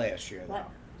Friday Guy. last year, though. What?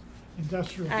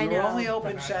 Industrial. I We were know. only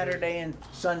open But I- Saturday and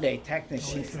Sunday,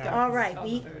 technically. Yeah. All right,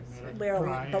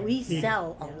 Dry but we and heated.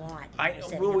 sell a lot. I, for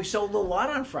setting well, we up. sold a lot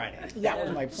on Friday. Yeah. That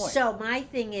was my point. So my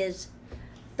thing is,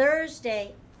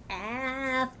 Thursday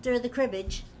after the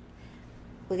cribbage,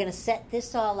 we're gonna set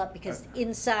this all up because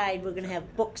inside we're gonna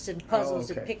have books and puzzles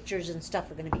and okay. pictures and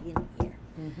stuff are gonna be in here.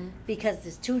 Because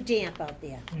it's too damp out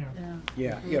there.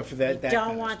 Yeah. Yeah, for that, that Don't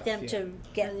kind of want stuff, them yeah. to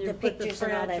get And you the put pictures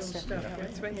and all that fragile stuff. Yeah,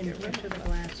 it's right in- here. into the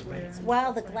glassware.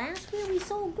 Well, the glassware we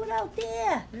sold good out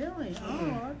there. Really?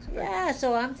 Oh, that's good. Yeah,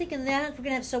 so I'm thinking that we're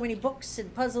gonna have so many books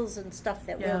and puzzles and stuff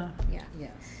that Yeah. will, yeah. Yes.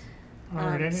 All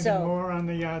right, anything so- more on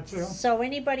the yard sale? So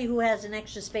anybody who has an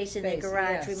extra space in their Space,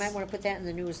 garage, we yes. might wanna put that in the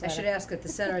I newsletter. should ask at the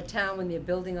center of town when they're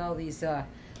building all these,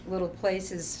 little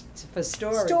places for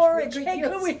storage. Storage, we hey,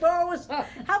 could use- we borrow us,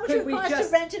 how much Could would we it cost to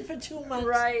just- rent it for 2 months?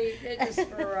 Right, just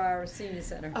for our senior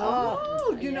center.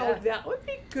 Oh, you know, Yeah. that would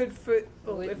be good for,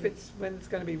 oh, Would- if it's, when it's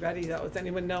gonna be ready though. Does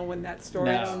anyone know when that storage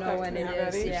No. is I don't know going when to it be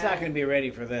is, ready? yeah. It's not gonna be ready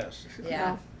for this.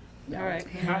 Yeah. All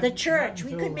right. Not- The not church,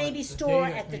 we until, could maybe the store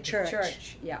day, I at the think. church.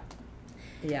 Church, yeah.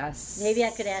 Yes. Maybe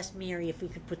I could ask Mary if we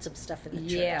could put some stuff in the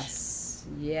church. Yes,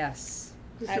 yes.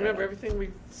 Just I don't remember, know. everything we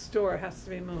store has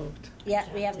to be moved. Yeah,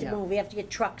 we have to Yeah. move, we have to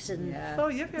get trucks and. Yeah. Oh,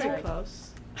 you're very Right.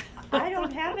 close. I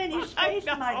don't have any space,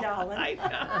 my I darling.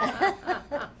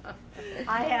 know.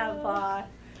 I have,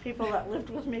 people that lived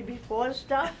with me before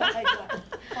stuff, and I got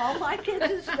all my kids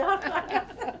and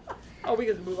stuff. Oh, we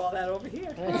can move all that over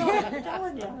here. Oh, I'm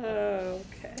telling you.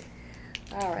 Okay.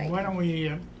 All right. Why don't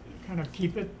we kind of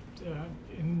keep it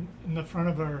in the front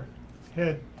of our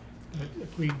head, that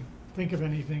if we think of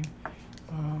anything,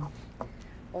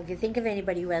 Well, if you think of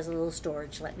anybody who has a little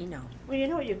storage, let me know. Well, you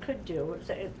know what you could do, is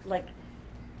like,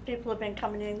 people have been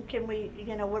coming in, can we,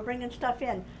 we're bringing stuff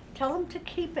in, tell them to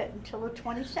keep it until the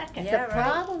 22nd. Yeah, The right.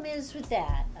 problem is with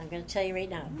that, I'm gonna tell you right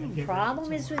now, Okay, the get problem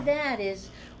rid of is with that is,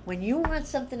 when you want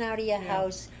something out of your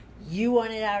house, you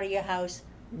want it out of your house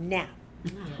now.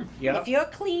 Yep. If you're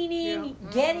cleaning,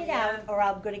 get it out, yeah. or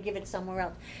I'm gonna give it somewhere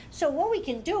else. So what we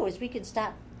can do is we can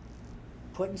stop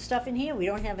putting stuff in here, we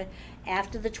don't have it,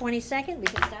 after the 22nd, we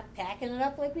can stop packing it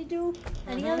up like we do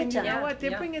any other And you know time. what,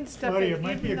 they're Yeah. bringing stuff Claudia, in, it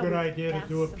might be a even good though idea to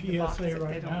do a pass the boxes PSA if they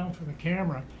right don't. now for the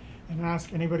camera and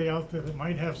ask anybody out there that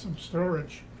might have some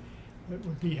storage that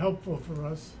would be helpful for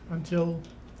us until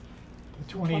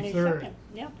the 23rd. 22nd,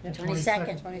 yeah. Yeah.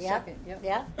 22nd, 22nd, yep, yep.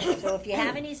 yep. So if you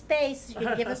have any space, you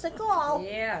can give us a call.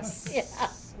 Yes. Yeah.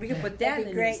 We can put that That'd in be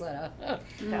the great. newsletter.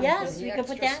 Yes, The we can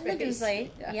put extra that in the space. newsletter,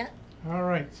 Yeah. yeah, All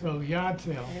right, so yard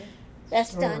sale.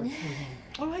 that's storage, done.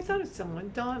 Oh, I thought of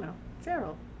someone, Donna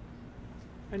Farrell.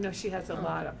 I know she has a Oh.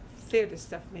 lot of theater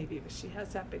stuff maybe, but she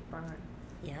has that big barn.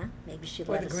 Yeah, maybe she'll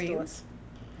Or let the us store. Greens.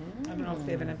 I don't know if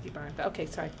they have an empty barn, but okay,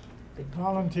 sorry.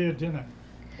 Volunteer dinner.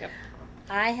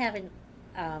 I haven't,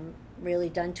 really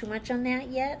done too much on that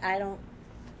yet, I don't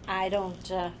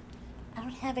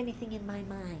have anything in my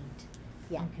mind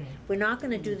yet. Okay. We're not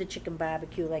gonna do the chicken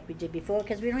barbecue like we did before,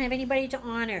 cause we don't have anybody to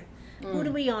honor. Who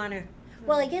do we honor?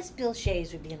 Well, I guess Bill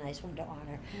Shays would be a nice one to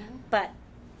honor, but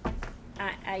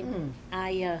I,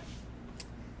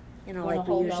 Wanna like we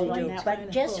hold out usually on do, that but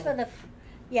one? just for the,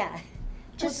 yeah,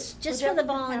 just for the whatever's been happening.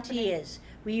 volunteers,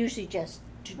 we usually just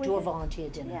to We do a did. volunteer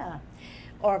dinner. Yeah.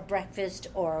 Or breakfast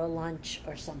or a lunch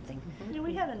or something. Yeah,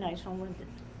 we had a nice one.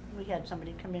 We had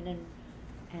somebody come in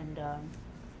and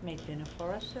make dinner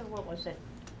for us. So what was it?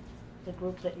 The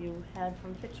group that you had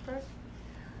from Pittsburgh?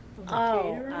 Was it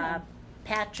Oh, caterer?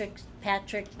 Patrick,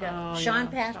 Oh, Sean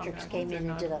yeah, Patrick's Sean came in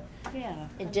and did a, Yeah.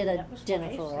 and did a that was dinner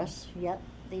nice. for us. Yep,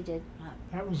 they did.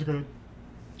 That was good.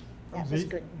 That was a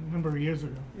good. number of years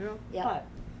ago. Yeah. Yep. But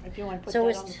if you wanna put So that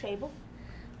it's on the table?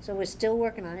 So we're still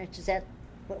working on it. Is that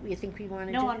what you think we want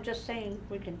to do? No, I'm just saying,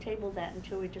 we can table that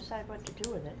until we decide what to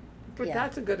do with it. But Yeah.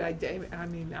 that's a good idea. I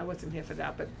mean, I wasn't here for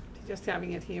that, but just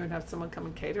having it here and have someone come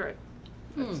and cater it.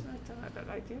 That's Hmm. not a bad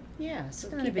idea. Yeah, so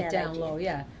Not a keep it bad down idea. low,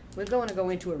 yeah. We're going to go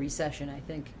into a recession, I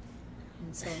think.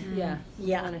 And so, yeah, we're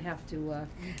Yeah. gonna have to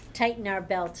Tighten our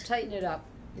belt. tighten it up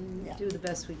and Yeah. do the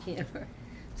best we can.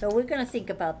 So we're gonna think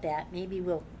about that. Maybe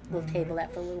we'll table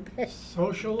that for a little bit.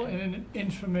 Social and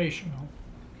informational.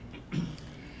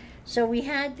 So we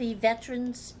had the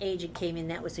veterans agent came in.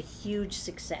 That was a huge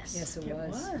success. Yes, it It was.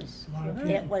 was. A lot of It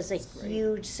people. was a great.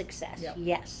 huge success. Yep.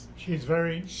 Yes. She's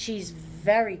very She's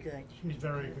very good.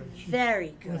 very good. She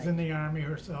Very was in good. the Army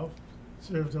herself,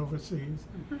 served overseas.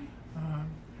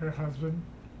 Her husband,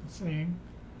 the same.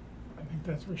 I think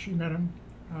that's where she met him.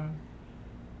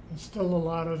 There's still a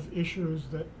lot of issues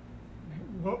that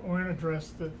weren't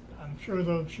addressed that I'm sure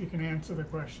though she can answer the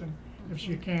question. If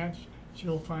she can't,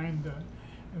 she'll find,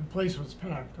 and the place was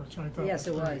packed, which I thought Yes,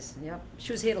 it great. was, yep.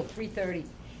 She was here till 3:30.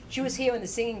 She was here when the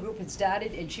singing group had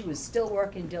started, and she was still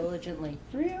working diligently.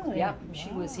 Really? Yep, she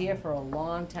was Wow. here for a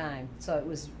long time, so it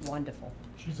was wonderful.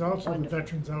 She's also Wonderful. the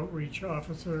Veterans Outreach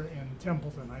Officer in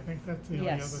Templeton. I think that's the only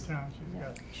Yes. other town she's Yeah,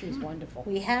 got. she was wonderful.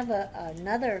 We have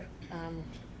another,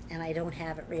 and I don't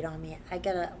have it right on me. I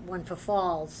got one for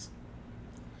falls.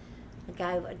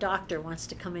 A doctor wants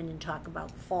to come in and talk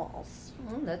about falls.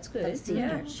 That's For good, the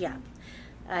seniors, yeah.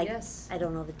 Yes. I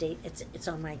don't know the date. It's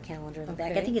on my calendar in the back.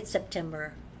 I Okay. think it's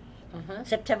September, Uh-huh.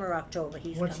 September, October.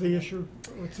 He's What's coming the in. issue?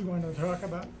 What's he want to talk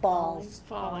about? Falls,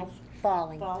 Falling.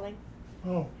 falling. Falling?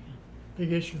 Oh,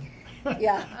 big issue.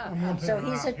 Yeah. I'm lumping So it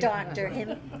he's a around.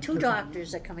 doctor. Two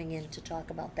doctors are coming in to talk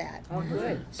about that. Oh,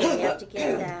 good. So we have to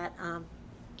get that.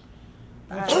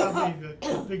 That's probably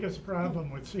the biggest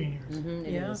problem with seniors. Mhm,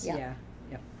 it Yeah. is, Yeah. yeah,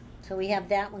 yep. So we have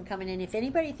that one coming in. If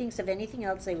anybody thinks of anything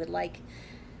else they would like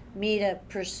me to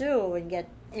pursue and get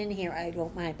in here, I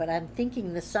don't mind. But I'm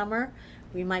thinking the summer,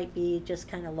 we might be just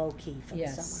kind of low key for the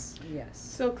Yes, summer. yes.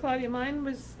 So Claudia, mine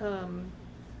was,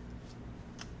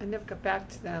 I never got back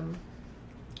to them.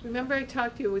 Remember I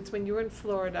talked to you, it's when you were in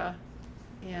Florida,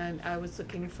 and I was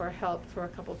looking for help for a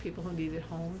couple of people who needed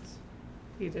homes,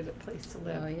 needed a place to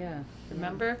live. Oh, yeah.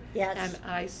 Remember? Yes. And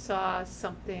I saw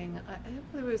something, I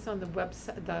don't believe it was on the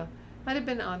website, might have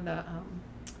been on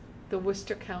the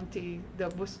Worcester County, the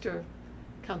Worcester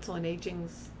Council on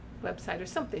Aging's website or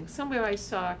something. Somewhere I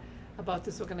saw about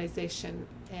this organization,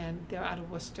 and they're out of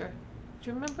Worcester. Do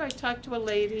you remember I talked to a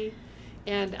lady,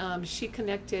 and she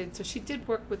connected, so she did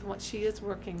work with one, she is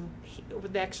working,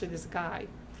 with actually this guy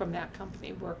from that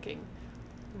company working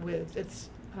with, it's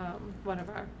one of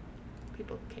our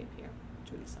people who came here,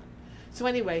 Judy's son. So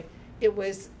anyway, it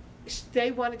was, they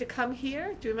wanted to come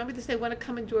here. Do you remember this? They want to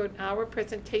come and do an hour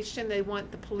presentation. They want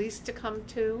the police to come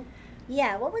too.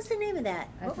 Yeah, what was the name of that?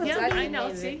 I What was Yeah, forgot the the I name? know,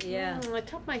 name of see? it, yeah. On the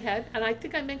top of my head. And I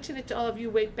think I mentioned it to all of you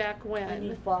way back We when.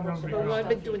 need bottles of But that But I've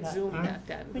been stuff you doing got. Zoom Huh? back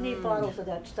then. We need bottles of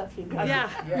that stuff you got. Yeah.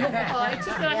 Well, it's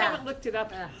just that I Yeah. haven't looked it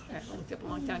up. I haven't looked it up a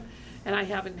long time. And I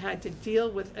haven't had to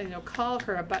deal with, call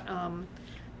her, but,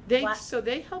 What? so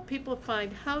they help people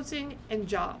find housing and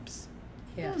jobs.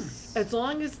 Yes. As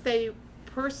long as the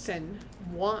person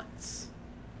wants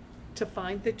to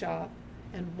find the job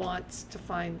and wants to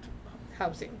find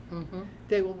housing, Mm-hmm.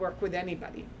 they will work with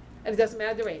anybody. And it doesn't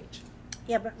matter their age.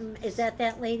 Yeah, but is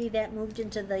that lady that moved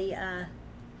into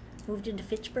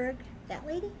Fitchburg? That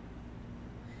lady?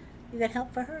 You got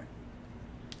help for her?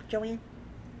 Joanne?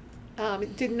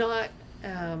 It did not,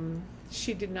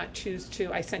 she did not choose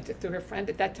to, I sent it through her friend.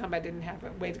 At that time, I didn't have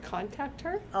a way to contact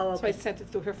her. Oh, So I okay. sent it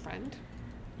through her friend.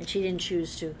 And she didn't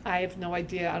choose to. I have no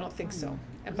idea, I don't think so.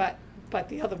 But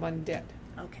the other one did.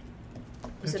 Okay.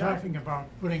 Was They're it our- talking about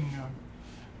putting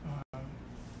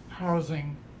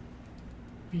housing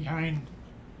behind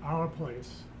our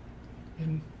place.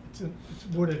 It's a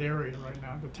wooded area right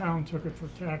now. The town took it for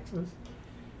taxes,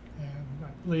 and I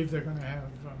believe they're gonna have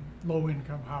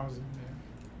low-income housing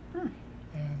there.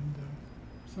 And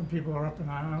some people are up in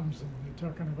arms, and they're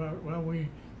talking about, well, we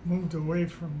moved away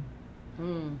from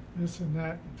this and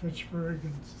that in Fitchburg,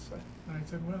 and I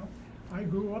said, well, I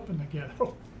grew up in the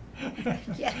ghetto.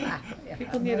 Yeah.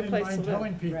 People need a place to I didn't mind live.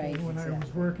 telling people Right, when I was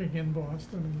exactly. working in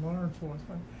Boston in law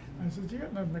enforcement, I said,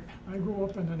 I grew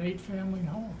up in an 8-family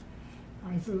home.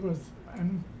 I said it was,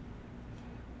 and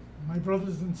my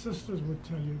brothers and sisters would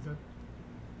tell you that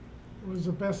it was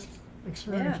the best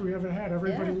experience Yeah. we ever had.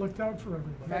 Everybody Yeah. looked out for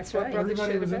everybody. That's what brothers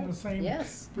Everybody should was have in been. the same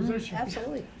Yes, position.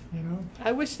 absolutely. You know?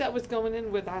 I wish that was going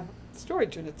in where our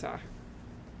storage units are.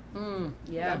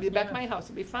 Yeah. I'd be back at my house,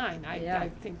 it'd be fine. Yeah. I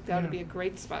think that would Yeah. be a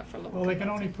great spot for local. Well, they can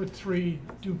only content. put 3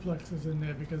 duplexes in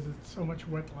there because it's so much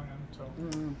wetland, so.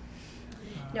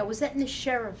 Now, was that in the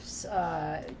sheriff's,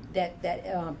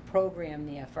 that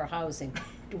program there for housing?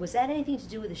 Was that anything to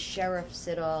do with the sheriffs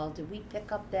at all? Did we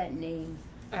pick up that name?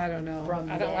 I don't know.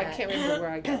 from I that. can't remember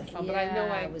where I got it from, but I know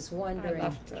Yeah, I was wondering.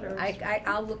 left,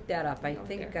 I'll look that up. I Oh,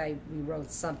 think here. we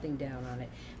wrote something down on it.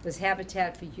 It was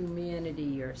Habitat for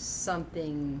Humanity or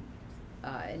something,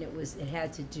 and it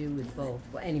had to do with both.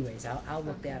 Well, anyways, I'll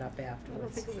look that up I don't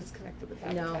afterwards. think it was connected with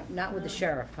No, Habitat. not with the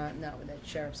sheriff, huh? Not with that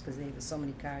sheriff's, because they have so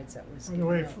many cards that was. By the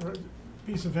way, given out. for a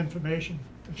piece of information,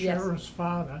 the Yes. sheriff's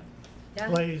father Yeah.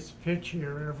 plays pitch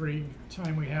here every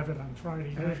time we have it on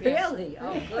Friday night. Really?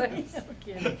 Oh, good.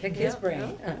 Pick his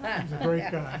brain. He's a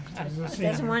great guy. He's a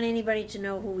Doesn't senior. want anybody to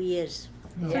know who he is.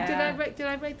 No. So Yeah. did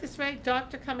I write this right?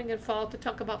 Doctor coming in fall to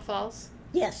talk about falls?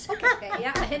 Yes. Okay,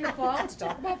 yeah, in the falls,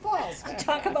 talk about falls.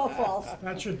 Talk about falls.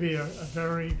 That should be a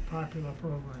very popular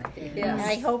program. Yes.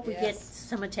 I hope we get yes.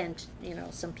 some attention,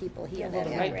 some people here. The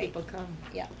That'd be right great. people come.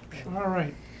 Yeah. All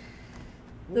right.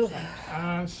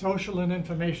 Social and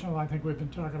informational, I think we've been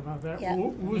talking about that. Yeah.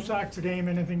 Woosoc's game,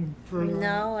 anything further? on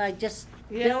No, I just,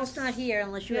 Yes. Bill's not here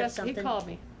unless you have Yes, something. he called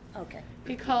me. Okay.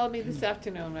 He called me this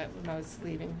afternoon when I was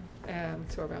leaving,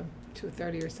 so around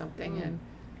 2:30 or something,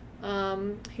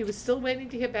 and he was still waiting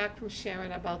to hear back from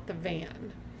Sharon about the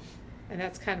van. And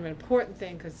that's kind of an important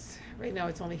thing, because right now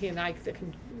it's only he and I that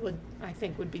I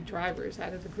think would be drivers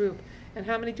out of the group. And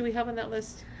how many do we have on that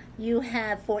list? You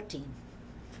have 14.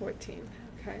 14,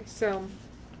 okay, so,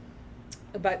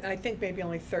 but I think maybe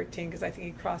only 13, because I think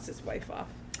he crossed his wife off.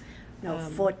 No,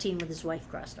 14 with his wife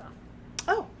crossed off.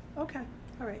 Oh, okay,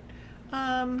 all right.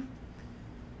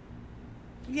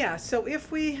 Yeah, so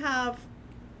if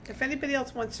anybody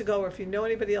else wants to go, or if you know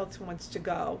anybody else who wants to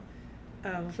go,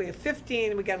 if we have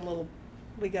 15, we get a little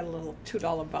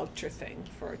 $2 voucher thing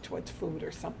towards food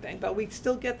or something, but we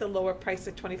still get the lower price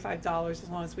of $25 as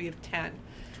long as we have 10.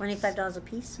 $25 a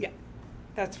piece? Yeah,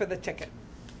 that's for the ticket,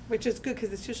 which is good,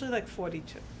 because it's usually like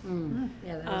 42.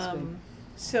 Yeah, that was good.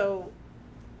 So,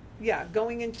 yeah,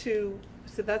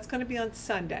 so that's gonna be on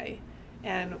Sunday,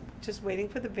 and just waiting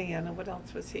for the van, and what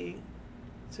else was he?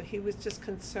 So he was just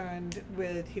concerned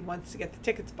he wants to get the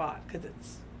tickets bought, cause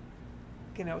it's,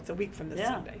 it's a week from this Yeah.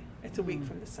 Sunday. It's a week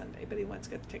from this Sunday, but he wants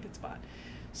to get the tickets bought.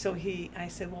 So I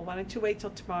said, well, why don't you wait till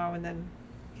tomorrow, and then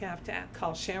you have to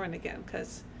call Sharon again,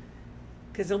 cause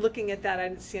in looking at that, I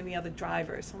didn't see any other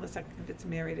drivers, unless if it's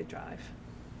Mary to drive.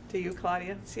 Do you,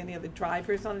 Claudia, see any other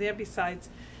drivers on there besides,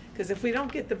 because if we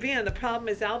don't get the van, the problem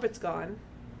is Albert's gone.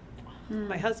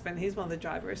 My husband, he's one of the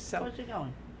drivers, so Where's he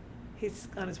going? he's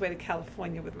on his way to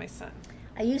California with my son.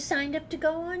 Are you signed up to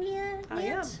go on here, I am.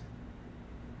 Nance?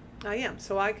 I am,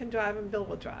 so I can drive and Bill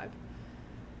will drive.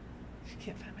 She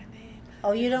can't find my name.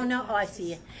 Oh, you don't know? Oh, I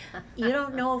see you. You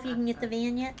don't know if you can get the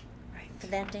van yet Right. for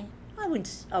that day? I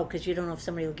wouldn't, because you don't know if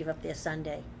somebody will give up their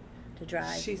Sunday to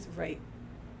drive. She's right,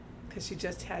 because she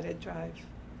just had Ed drive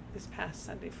this past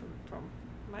Sunday from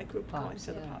my group going Pops,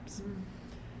 to the yeah. Pops.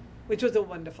 Which was a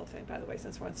wonderful thing, by the way,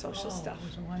 since we're on social Oh, stuff. it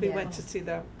was a We wonderful- went to see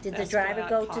the Did the driver Esplanade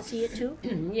go to Pops. see it too?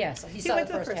 Yes, he He saw went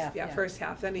the to the first half, yeah. first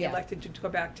half, then he Yeah. elected to go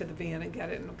back to the van and get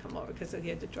it and come over, because he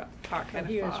had to park kind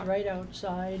He of was far. right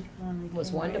outside when we Was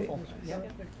came out. wonderful. It was Yep.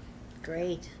 perfect.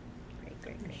 Great.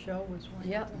 Great. The show was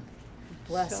wonderful. Yep.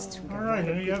 Blessed. So- We got All a right, lot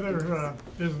of any good other people.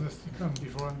 business to come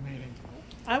before the meeting?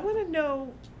 I wanna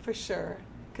know for sure,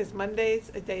 because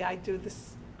Monday's a day I do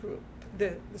this group,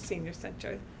 the senior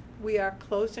center. We are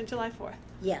closed on July 4th,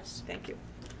 Yes. thank you.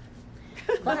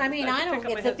 Well, I mean, I Pick don't, up my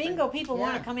if the husband. bingo people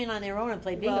wanna Yeah. come in on their own and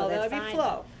play bingo, Well, that's that'd fine. be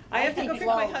Flo. I have to go think pick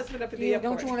my Flo- husband up at the You- airport.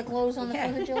 Don't you wanna close on the Yeah.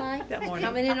 4th of July? That morning.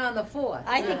 Coming in on the 4th.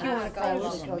 I think you Yeah. wanna Go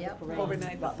close. with them, yep.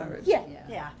 Overnight the 3rd. Yeah,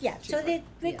 Yeah. yeah, so Cheaper.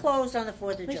 they Yes. closed on the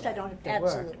 4th of July. At least I don't have to work.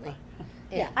 Absolutely.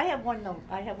 Yeah. I have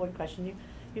one question.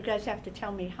 You guys have to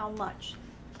tell me how much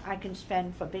I can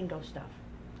spend for bingo stuff.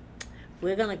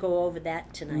 We're gonna go over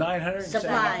that tonight.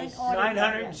 Supplies.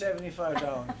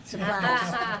 $975.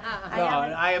 Supplies.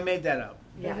 No, I made that up.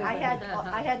 Yeah,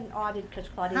 I hadn't ordered, because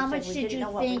Claudia How said much we did didn't you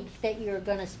know what we. think that you were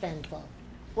gonna spend, Flo?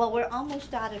 Well, we're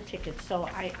almost out of tickets, so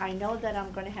I know that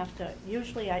I'm gonna have to,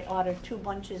 usually I order 2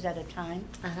 bunches at a time.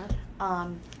 Uh-huh.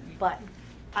 But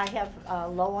I have,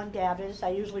 low on dabbers, I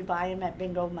usually buy them at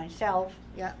Bingo myself,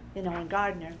 Yeah, you know, in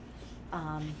Gardner.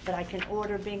 But I can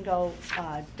order Bingo,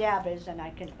 dabbers, and I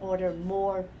can order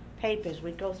more papers,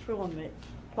 we go through them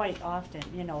quite often,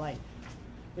 you know, like,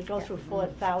 we go through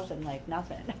 4,000 like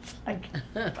nothing, it's like.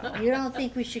 you don't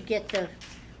think we should get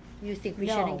you think we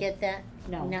No. shouldn't get that?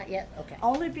 No. Not yet, okay.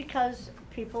 Only because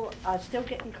people are still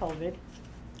getting COVID,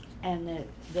 and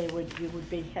that you would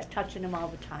be touching them all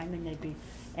the time, and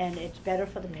and it's better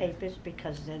for the papers,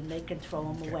 because then they can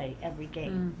throw them away every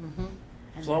game. Mm-hmm.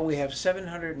 And Well, we that's- have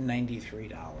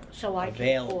 $793 So I can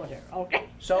available. order, okay.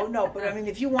 So, no, but I mean,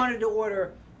 if you wanted to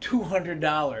order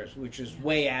 $200, which is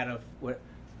way out of what,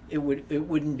 it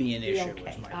wouldn't be an Be issue,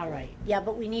 okay, is my all point. right. Yeah,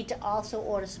 but we need to also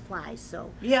order supplies, so.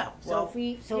 Yeah, So well,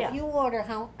 if yeah. you order,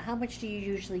 how much do you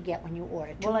usually get when you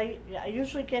order? Well, I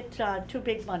usually get, 2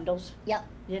 big bundles, Yep,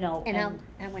 you know, and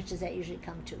how much does that usually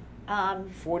come to?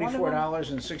 one of them-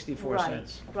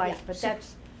 $44.64. Right, Yeah, but so-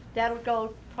 that'll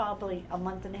go probably a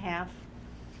month and a half,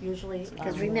 usually.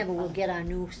 Because remember, we'll get our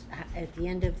new, at the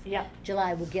end of Yeah.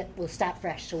 July, we'll start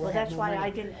fresh, so we'll Well, have that's more why money. I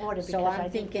didn't order, So because I'm I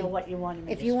didn't know thinking, what you wanted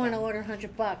me to If you wanna spend. order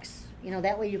 $100, you know,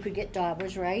 that way you could get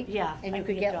daubers, right? Yeah, And I you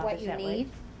could could get get what daubers you that way. need,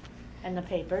 And the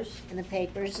papers. and the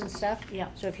papers and stuff. Yeah.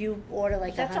 So if you order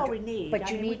like That's all we need. But I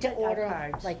you mean, we need to get our order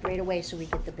cards. like right away so we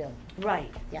get the bill.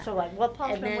 Right, Yeah. so well,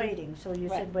 Paul's And been then- waiting, so you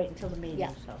right. said wait until the meeting, Yeah,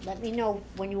 so. let me know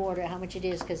when you order how much it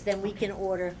is, cause then we can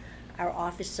order our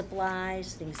office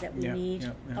supplies, things that we Yeah, need.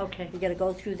 yeah, yeah. Okay, We gotta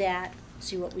go through that,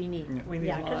 see what we need. Yeah. We need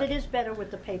yeah, a cause lot. it is better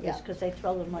with the papers, Yeah. cause they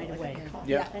throw them right away.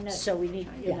 Yeah. And it- So we need,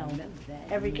 you yeah. know,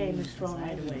 every game is thrown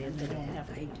right away if they don't have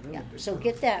it. Yeah, so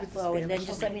get that, Flo, and then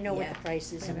just let me know what the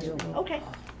price is. and Okay,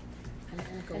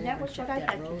 And that was what I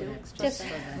had to do. Just-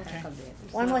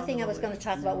 One more thing I was gonna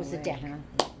talk about was the deck.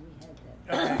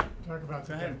 Okay, Talk about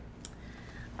go that. ahead.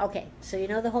 Okay, so you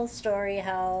know the whole story,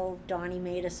 how Donnie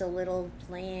made us a little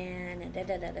plan and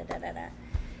da-da-da-da-da-da.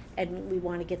 And we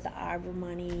wanna get the arbor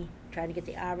money, try to get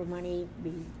the arbor money,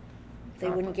 they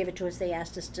wouldn't give it to us, they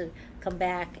asked us to come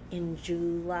back in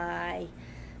July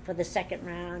for the second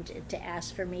round to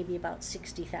ask for maybe about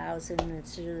 60,000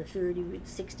 instead of the 30,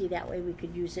 60, that way we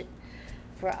could use it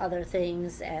for other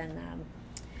things, and,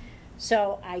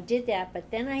 so I did that, but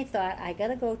then I thought, I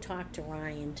gotta go talk to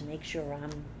Ryan to make sure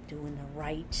I'm doing the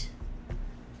right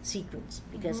sequence,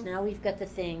 because now we've got the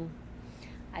thing,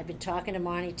 I've been talking to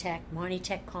Monty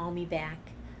Tech called me back,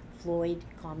 Floyd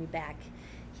called me back,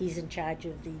 he's in charge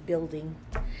of the building,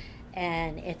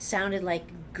 and it sounded like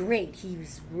great, he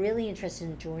was really interested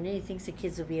in doing it, he thinks the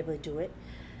kids will be able to do it.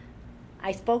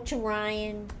 I spoke to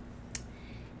Ryan,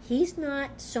 he's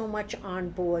not so much on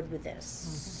board with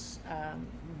this,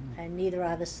 and neither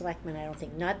are the selectmen, I don't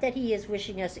think. Not that he is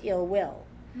wishing us ill will,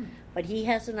 but he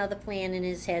has another plan in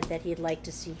his head that he'd like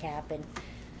to see happen,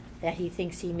 that he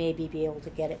thinks he may be able to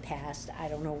get it passed. I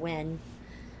don't know when.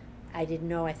 I didn't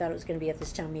know, I thought it was gonna be at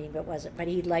this town meeting, but it wasn't. But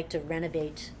he'd like to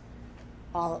renovate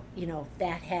all, you know,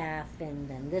 that half, and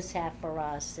then this half for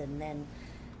us, and then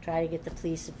try to get the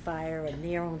police and fire and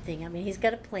their own thing. I mean, he's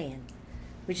got a plan,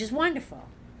 which is wonderful.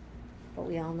 But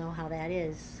we all know how that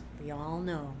is. We all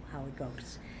know how it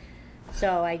goes.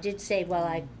 So I did say,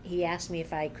 well, he asked me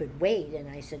if I could wait, and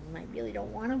I said, I really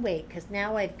don't want to wait, because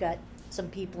now I've got some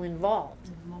people involved.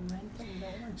 Momentum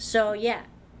going. So, yeah.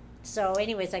 So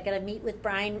anyways, I got to meet with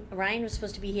Brian. Ryan was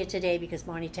supposed to be here today because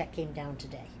Monty Tech came down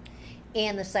today.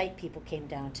 And the site people came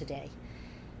down today.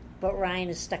 But Ryan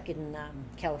is stuck in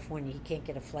California. He can't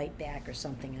get a flight back or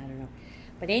something. I don't know.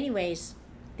 But anyways,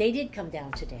 they did come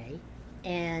down today.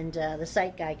 And the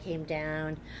site guy came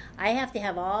down. I have to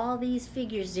have all these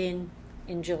figures in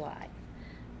July.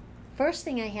 First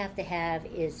thing I have to have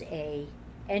is a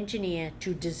engineer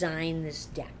to design this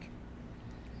deck.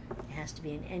 It has to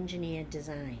be an engineer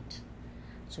designed.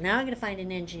 So now I'm going to find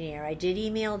an engineer. I did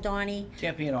email Donnie.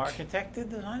 Can't be an architect to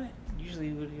design it? Usually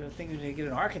you would think they get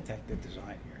an architect to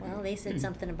design it. Well, they said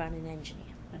something about an engineer.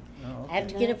 Oh, I have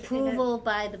okay. to get And if- approval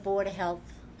by the Board of Health,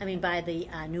 by the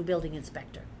new building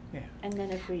inspector. Yeah. And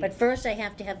then if we. But first I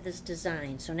have to have this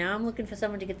design. So now I'm looking for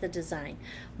someone to get the design.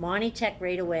 Monty Tech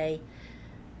right away.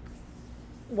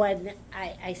 When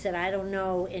I said, I don't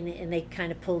know, and they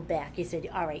kind of pulled back. He said,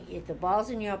 all right, if the ball's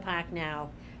in your park now,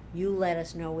 you let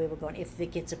us know where we're going, if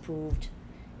it gets approved,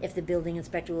 if the building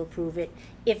inspector will approve it,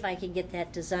 if I can get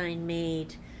that design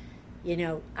made. You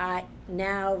know,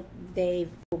 now they've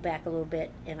pulled back a little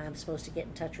bit, and I'm supposed to get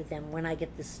in touch with them when I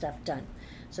get this stuff done.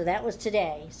 So that was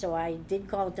today. So I did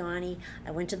call Donnie.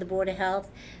 I went to the Board of Health.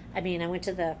 I went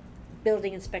to the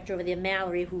building inspector over there,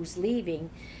 Mallory, who's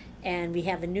leaving, and we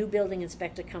have a new building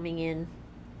inspector coming in.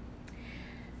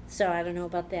 So I don't know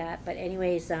about that, but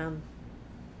anyways,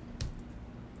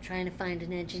 trying to find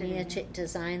an engineer to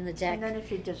design the deck And then if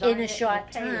you design in it, a you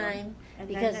short pay 'em, time, and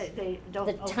because then they don't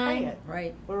the okay time- it.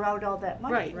 Right. We're out all that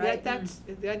money. Right, Right. that's,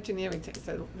 the engineering takes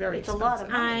a very It's a expensive. lot of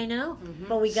money. I know,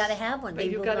 but we gotta have one. But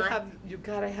They you will gotta not. you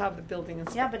gotta have the building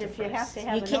inspector Yeah, but if you have first. to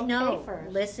have You an can, no, okay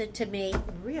first. listen to me.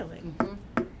 Really?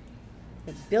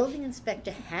 The building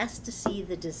inspector has to see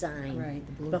the design Right,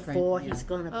 the blueprint, before yeah. he's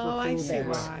gonna approve Oh, I see it.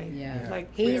 why. Yeah.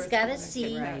 Like He's where it's gotta gonna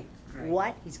see get- Right, right.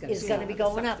 what He's gotta is see gonna it. be The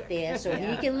going up septic. there, so he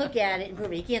Yeah. can look at it and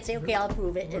prove it. He can't say, okay, I'll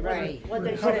approve it. and- Right. What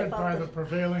they We're say covered about by the- the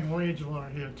prevailing wage law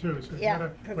here too, so you Yeah, gotta,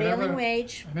 prevailing whatever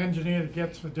wage. an engineer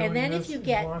gets for doing then if this you in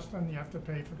get- Boston, you have to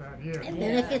pay for that here. And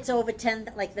then if Yeah. it's over 10,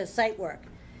 like the site work,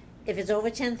 if it's over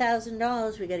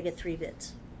 $10,000, we gotta get 3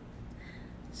 bids.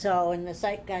 So, and the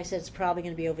site guy says it's probably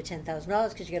gonna be over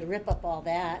 $10,000, cause you gotta rip up all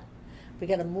that. We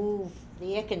gotta move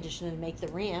the air conditioner and make the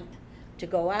ramp to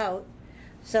go out.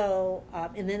 So,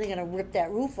 and then they're gonna rip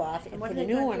that roof off and And what put are a they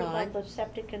new gonna one do on. about the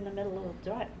septic in the middle of the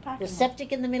parking lot? The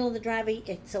septic in the middle of the driveway,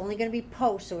 it's only gonna be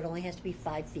post, so it only has to be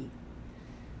 5 feet.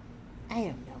 I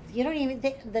don't know. You don't even,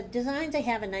 the designs I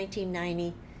have in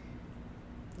 1990,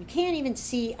 you can't even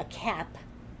see a cap.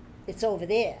 It's over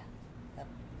there.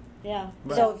 Yeah.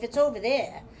 So if it's over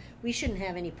there, we shouldn't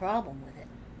have any problem with it.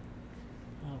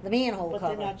 The manhole But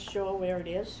cover. they're not sure where it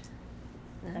is.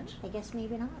 I guess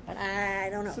maybe not, but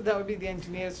I don't know. So that would be the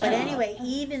engineer's. But job. anyway,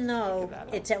 even though Figure that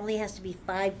out. it only has to be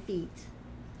 5 feet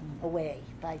away,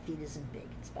 5 feet isn't big.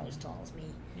 It's about as tall as me,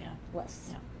 Yeah.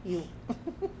 less Yeah. you.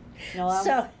 No, I'm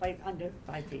So- right under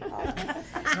 5 feet.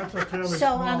 That's a fairly So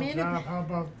small I'm in a- job. How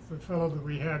about the fellow that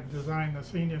we had design the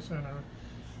senior center,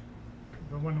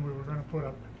 the one we were gonna put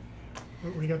up?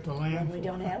 We got the land And for. we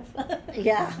don't have.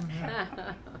 Yeah.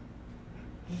 Yeah.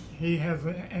 He has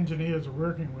engineers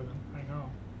working with him, I know.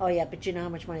 Oh yeah, but you know how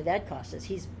much money that costs us.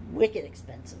 He's wicked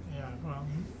expensive. Yeah, well,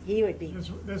 He would be.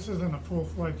 this isn't a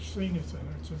full-fledged senior center,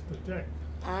 it's just a deck.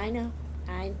 I know.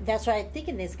 That's why I'm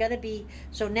thinking there's got to be.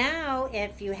 So now,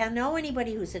 if you know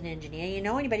anybody who's an engineer, you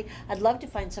know anybody, I'd love to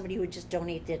find somebody who would just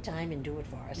donate their time and do it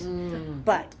for us. Mm.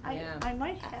 But Yeah. I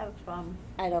might have,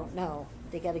 I don't know.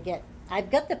 They got to get. I've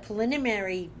got the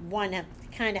preliminary one of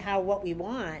kind of what we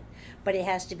want, but it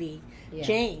has to be Yeah.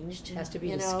 changed. Has to be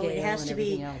you to know, scale it has and to be.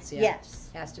 everything else, yeah. Yes.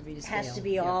 Has to be to It scale. has to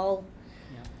be yeah. all.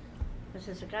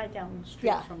 there's a guy down the street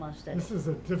Yeah. from us that. This is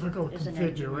a difficult Is an engineer,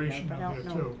 configuration but I up here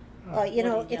don't know. too. You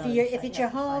know, what he if does, you're I if it's have your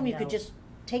to home, find you could out. just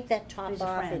take that top He's a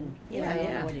off friend. and Yeah, know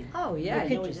yeah. what he- Oh, yeah, I you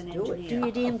know could he's just an do it. engineer. do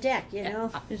your damn deck. You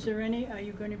know. Is there any, are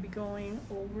you gonna be going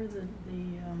over the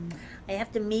I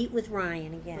have to meet with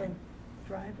Ryan again.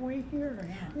 driveway here or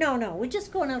not? No, we're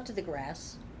just going out to the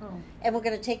grass. Oh, And we're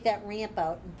gonna take that ramp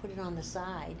out and put it on the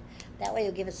side. That way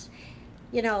it'll give us,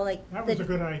 you know, like. That was a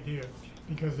good idea,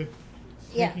 because it's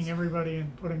Yes. taking everybody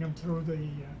and putting them through the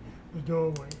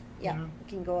doorway. you Yeah, know? we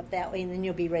can go up that way and then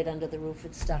you'll be right under the roof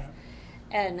and stuff.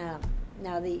 Yeah. And,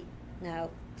 now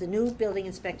the new building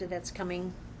inspector that's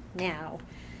coming now,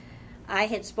 I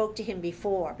had spoke to him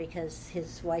before because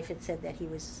his wife had said that he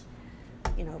was,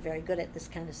 you know, very good at this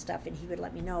kind of stuff and he would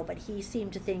let me know, but he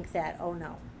seemed to think that, oh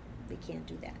no, we can't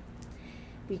do that.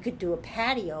 We could do a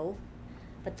patio,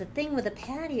 but the thing with a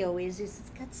patio is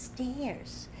it's got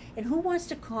stairs. And who wants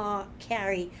to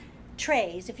carry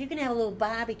trays? If you're gonna have a little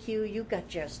barbecue, you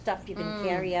got your stuff you can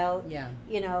carry out. Yeah.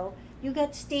 You know, you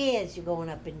got stairs you're going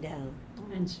up and down.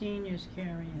 and seniors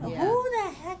carrying. Yeah. Who the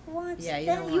heck wants Yeah, you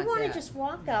that? don't You want wanna that. just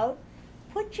walk out,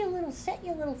 set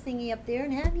your little thingy up there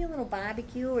and have your little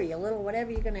barbecue or your little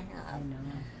whatever you're gonna I have. know.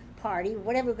 Party,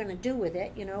 whatever we're gonna do with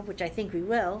it, you know, which I think we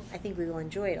will. I think we will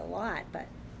enjoy it a lot, but.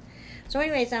 So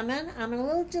anyways, I'm in a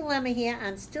little dilemma here.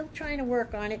 I'm still trying to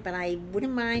work on it, but I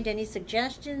wouldn't mind any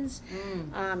suggestions.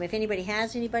 If anybody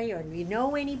has anybody, or you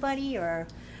know anybody, or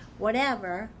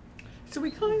whatever. So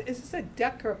is this a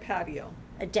deck or a patio?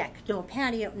 A deck, no, a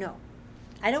patio, no.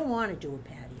 I don't wanna do a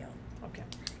patio. Okay.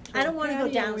 I don't wanna go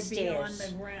Patio would be downstairs. on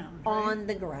the ground, right? On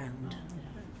the ground.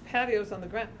 Patio's on the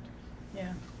ground.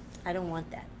 Yeah. I don't want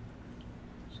that.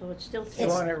 So it's still. You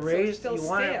want it So it's raised, still you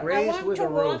want it stairs. I raised want with to a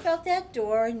walk roof. out that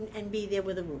door and be there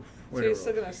with a roof. So With a you're roof.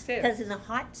 still gonna have stairs? Because in the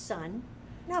hot sun,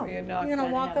 no, You're not you're gonna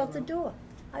gonna walk have a out the roof. door.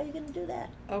 How are you gonna do that?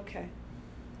 Okay.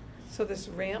 So this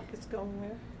ramp is going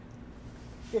where?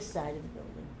 This side of the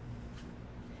building.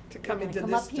 To They're come gonna into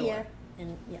come this up door? here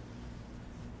and, yeah,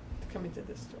 To come into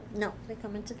this door? no, they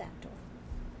come into that door.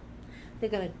 They're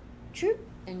gonna shoot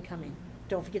and come in.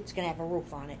 Don't forget it's gonna have a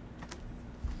roof on it.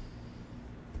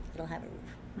 It'll have a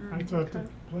roof. I thought the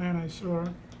plan I saw,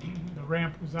 the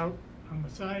ramp was out on the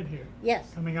side here,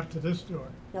 Yes, coming up to this door.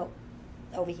 no,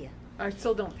 over here. I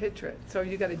still don't picture it. So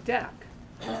you got a deck.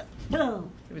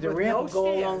 Boom. The With ramp no will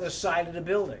go along stairs. the side of the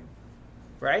building.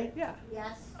 right? Yeah,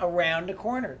 Yes, Around the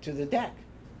corner to the deck.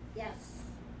 yes.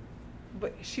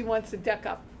 but she wants the deck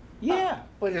up. Yeah,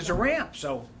 but it's a ramp,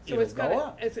 so So it'll it's go gonna,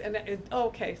 up.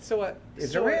 okay, so It's a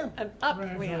so ramp. An up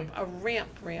Right, ramp, like- a ramp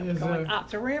There's going a- up.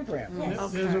 It's a ramp.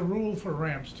 Yes. There's a rule for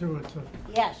ramps too, it's a.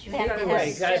 Yes, you have to have. Right,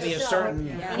 it's gotta be a so- certain.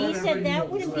 And he said that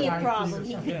wouldn't be a Right. problem,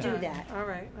 he could do Okay, that. all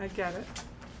right, I get it.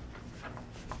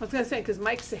 I was gonna say, cause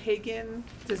Mike Sahagan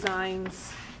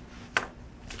designs,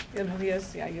 you know who he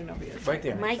is? Yeah, you know who he is. Right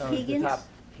there. Mike on the Higgins? top.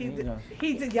 He, There you go.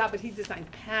 he did, yeah, but he designed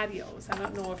patios. I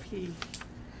don't know if he,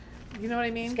 you know what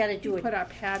I mean? He's gotta do He a put our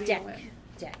patio Deck, in.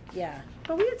 deck, yeah.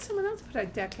 But we had someone else put our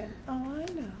deck in. Oh,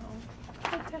 I know.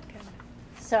 Put our deck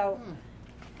in. So,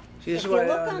 See, this if is you what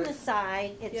look I on the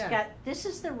side, it's Yeah. got, this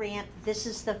is the ramp, this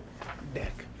is the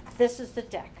deck.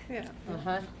 deck. Yeah.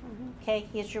 Uh-huh. Okay,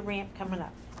 here's your ramp coming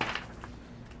up.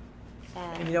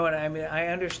 And you And know what, I mean, I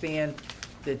understand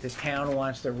that the town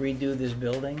wants to redo this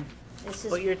building, this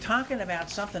is, but you're talking about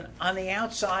something on the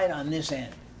outside on this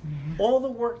end. Mm-hmm. All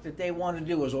the work that they want to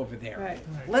do is over there. Right.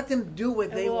 Let them do what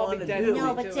And they we'll all want be to dead do when No,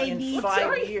 we but do they it. need- in 5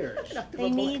 Sorry. years. they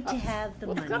need to have the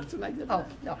Well, money. that's when I did Oh,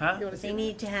 that. no. Huh? You wanna see They that?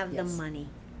 need to have the Yes. money.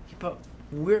 But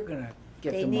we're gonna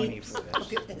get They the money need- for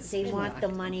this. They want the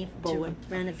money to Bullet.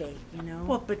 renovate, you know?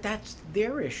 Well, but that's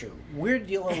their issue. We're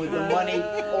dealing with the money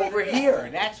over here.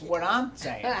 That's what I'm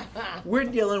saying. We're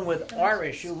dealing with our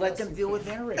issue. Let them deal with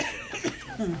their issue.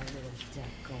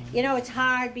 You know, it's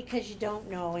hard because you don't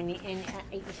know, and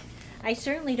I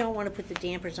certainly don't wanna put the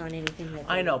dampers on anything that.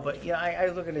 I they know, want. but yeah, I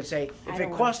look at it and say, I if don't it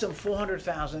want- cost them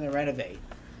 400,000 to renovate,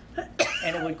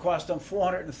 and it would cost them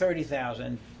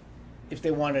 430,000 if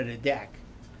they wanted a deck,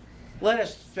 let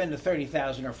us spend the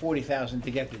 30,000 or 40,000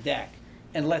 to get the deck,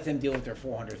 and let them deal with their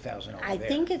 400,000 over I there.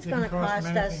 think it's gonna Didn't cost cost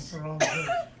them anything us, for all of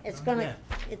it.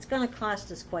 it's gonna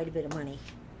cost us quite a bit of money.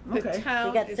 The Okay. town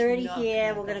We got is 30 not here,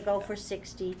 gonna we're gonna for go that. for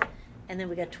 60, and then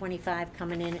we got 25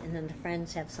 coming in, and then the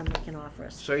Friends have some they can offer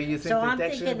us. So you think So the I'm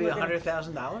deck's gonna thinking be we're gonna-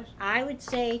 $100,000? I would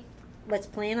say, let's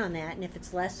plan on that, and if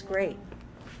it's less, great.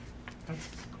 That's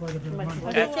quite a bit of Much money.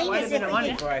 more. The That's thing quite a is, bit if of we money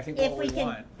can- for, I think, If what we we can,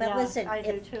 want. but Yeah, listen, I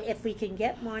do too. if we can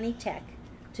get Monty Tech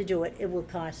to do it, it will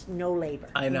cost no labor.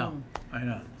 I know, I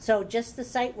know. So just the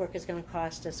site work is gonna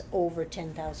cost us over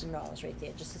 $10,000 right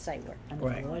there, just the site work.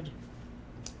 Right.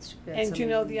 And you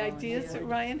know, the ideas that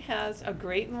Ryan has are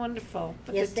great and wonderful,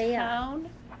 but Yes, the they are. town,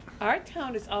 our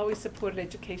town has always supported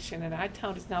education, and our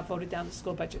town has now voted down the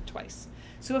school budget twice.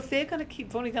 So if they're gonna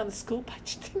keep voting down the school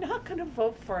budget, they're not gonna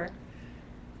vote for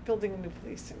building a new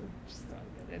police, and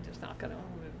they're just not gonna,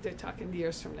 they're talking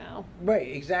years from now. Right,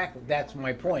 exactly. That's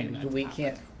my point. is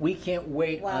we can't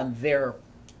wait Well- on their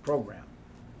program.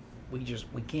 We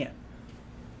can't.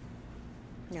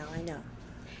 No, I know.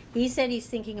 He said he's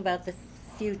thinking about the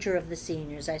future of the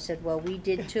seniors. I said, well, we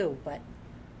did too, but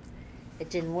it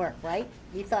didn't work, right?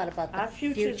 You thought about the Our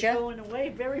future's going away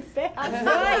very fast. Right.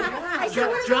 I said,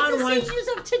 what John about the wants- seniors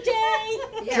of today?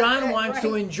 Yeah, John right, wants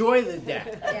to right. enjoy the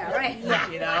deck. Yeah, right.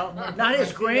 You know, not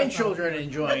his grandchildren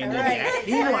enjoying the Right.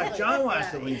 deck. John wants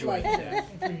to enjoy the deck.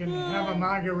 If we can have a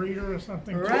margarita or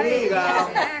something. too. There you go.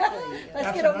 Exactly. Let's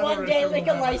That's get a another one-day issue liquor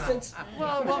we'll have. license.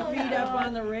 Well, well, Feet up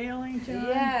on the railing, John.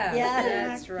 Yeah, Yeah.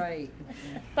 that's right.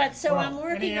 But so Well, I'm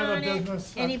working any other on it.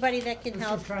 business? Anybody that can This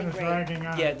help is would kind be of great. dragging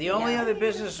on. Yeah, the only Yeah. other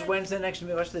business is when's the next,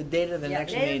 what's the date of the Yeah.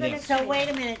 next Date of the meeting? next- So wait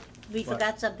a minute, we What?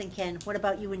 forgot something, Ken. What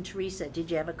about you and Teresa?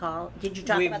 Did you have a call? Did you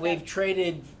talk We've, about we've that?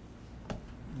 traded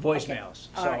voicemails,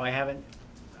 All so right. I haven't,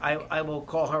 I will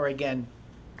call her again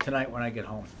tonight when I get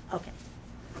home. Okay.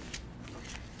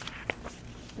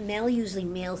 Mel usually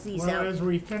mails these Well, out. as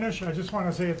we finish, I just want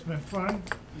to say it's been fun.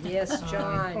 Yes, I'm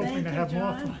John. hoping Thank to you, have more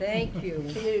John. fun. Thank you.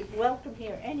 You're welcome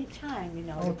here anytime, you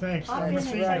know. Oh, thanks. Pop I in and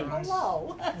see say you.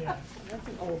 hello. Yeah, that's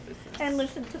an old business. And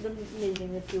listen to the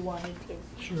meeting if you wanted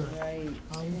to. sure. Right.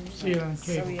 I'll see it on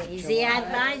So cable. we have He's the July.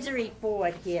 advisory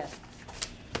board here.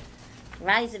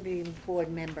 Advisory board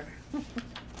member. Yeah,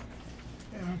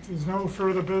 if there's no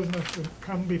further business to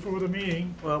come before the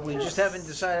meeting, Well, we just haven't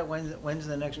decided when's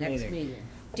the next Next meeting. meeting.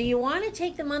 Do you want to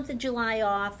take the month of July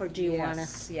off, or do you want to?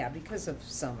 Yes, yeah, because of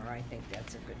summer, I think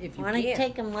that's a good, if you Want to can.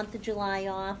 take a month of July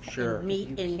off Sure. and meet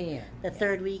You in can, the yeah.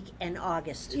 third week in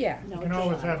August? Yeah. you No, can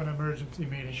always July. have an emergency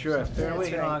meeting. or Sure, something. third That's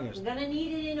week in right. August. We're gonna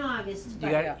need it in August. You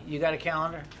but- got, you got a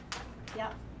calendar?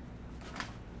 Yep.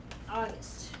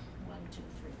 August, 1, 2,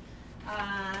 3.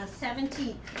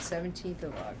 17th, 17th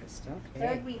of August, okay.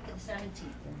 third week of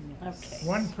 17th. Okay.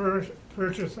 One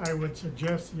purchase I would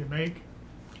suggest you make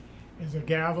is a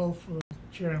gavel for the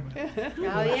chairman, Oh,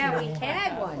 yeah, we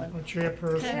had one. or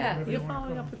chairperson, Yeah. whatever you You're want to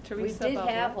following call up it. with We Teresa did about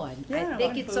have what? one. Yeah, I think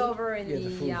one it's food. over in Yeah, the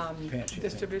food the, pantry thing.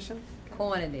 Distribution?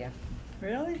 corner there.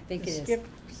 Really? think it is.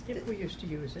 Skip, we used to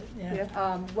use it, yeah.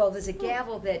 Yeah. Well, there's a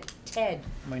gavel that Ted,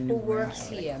 My who new works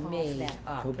grandson. here, made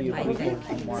up. He'll be I over think.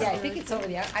 there tomorrow. Yeah, I think it's over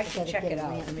there. I should check it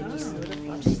out. I mean,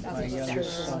 My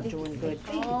youngest son. Doing good.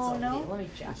 Oh, no? Let me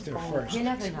check. It's their first. You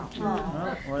never know.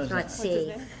 Oh. What is Not that? What's his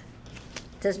name? safe.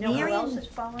 Does You know who else Marion? is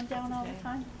falling down all the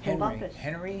time? Henry, Bumpus.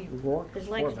 Henry Rourke. His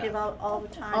legs Horvath. give out all the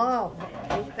time. Oh.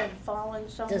 He's been falling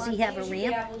so much. Does he have a Use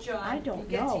your ramp? gavel, John. I don't You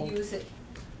get know. to use it.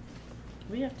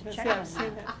 We have to Yes, check yeah, on I've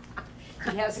seen that.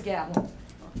 that. He has a gavel.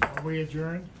 Are we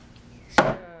adjourned?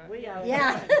 We are.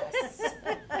 Yeah.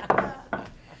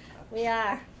 We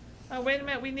are. Oh, wait a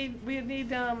minute, we need,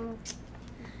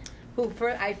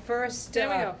 I first, there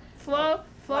we go.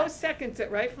 Flo seconds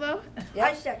it, right, Flo?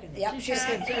 I second it. Yep, she's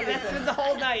That's been the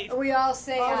whole night. We all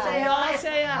say All say aye. We all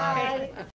say aye.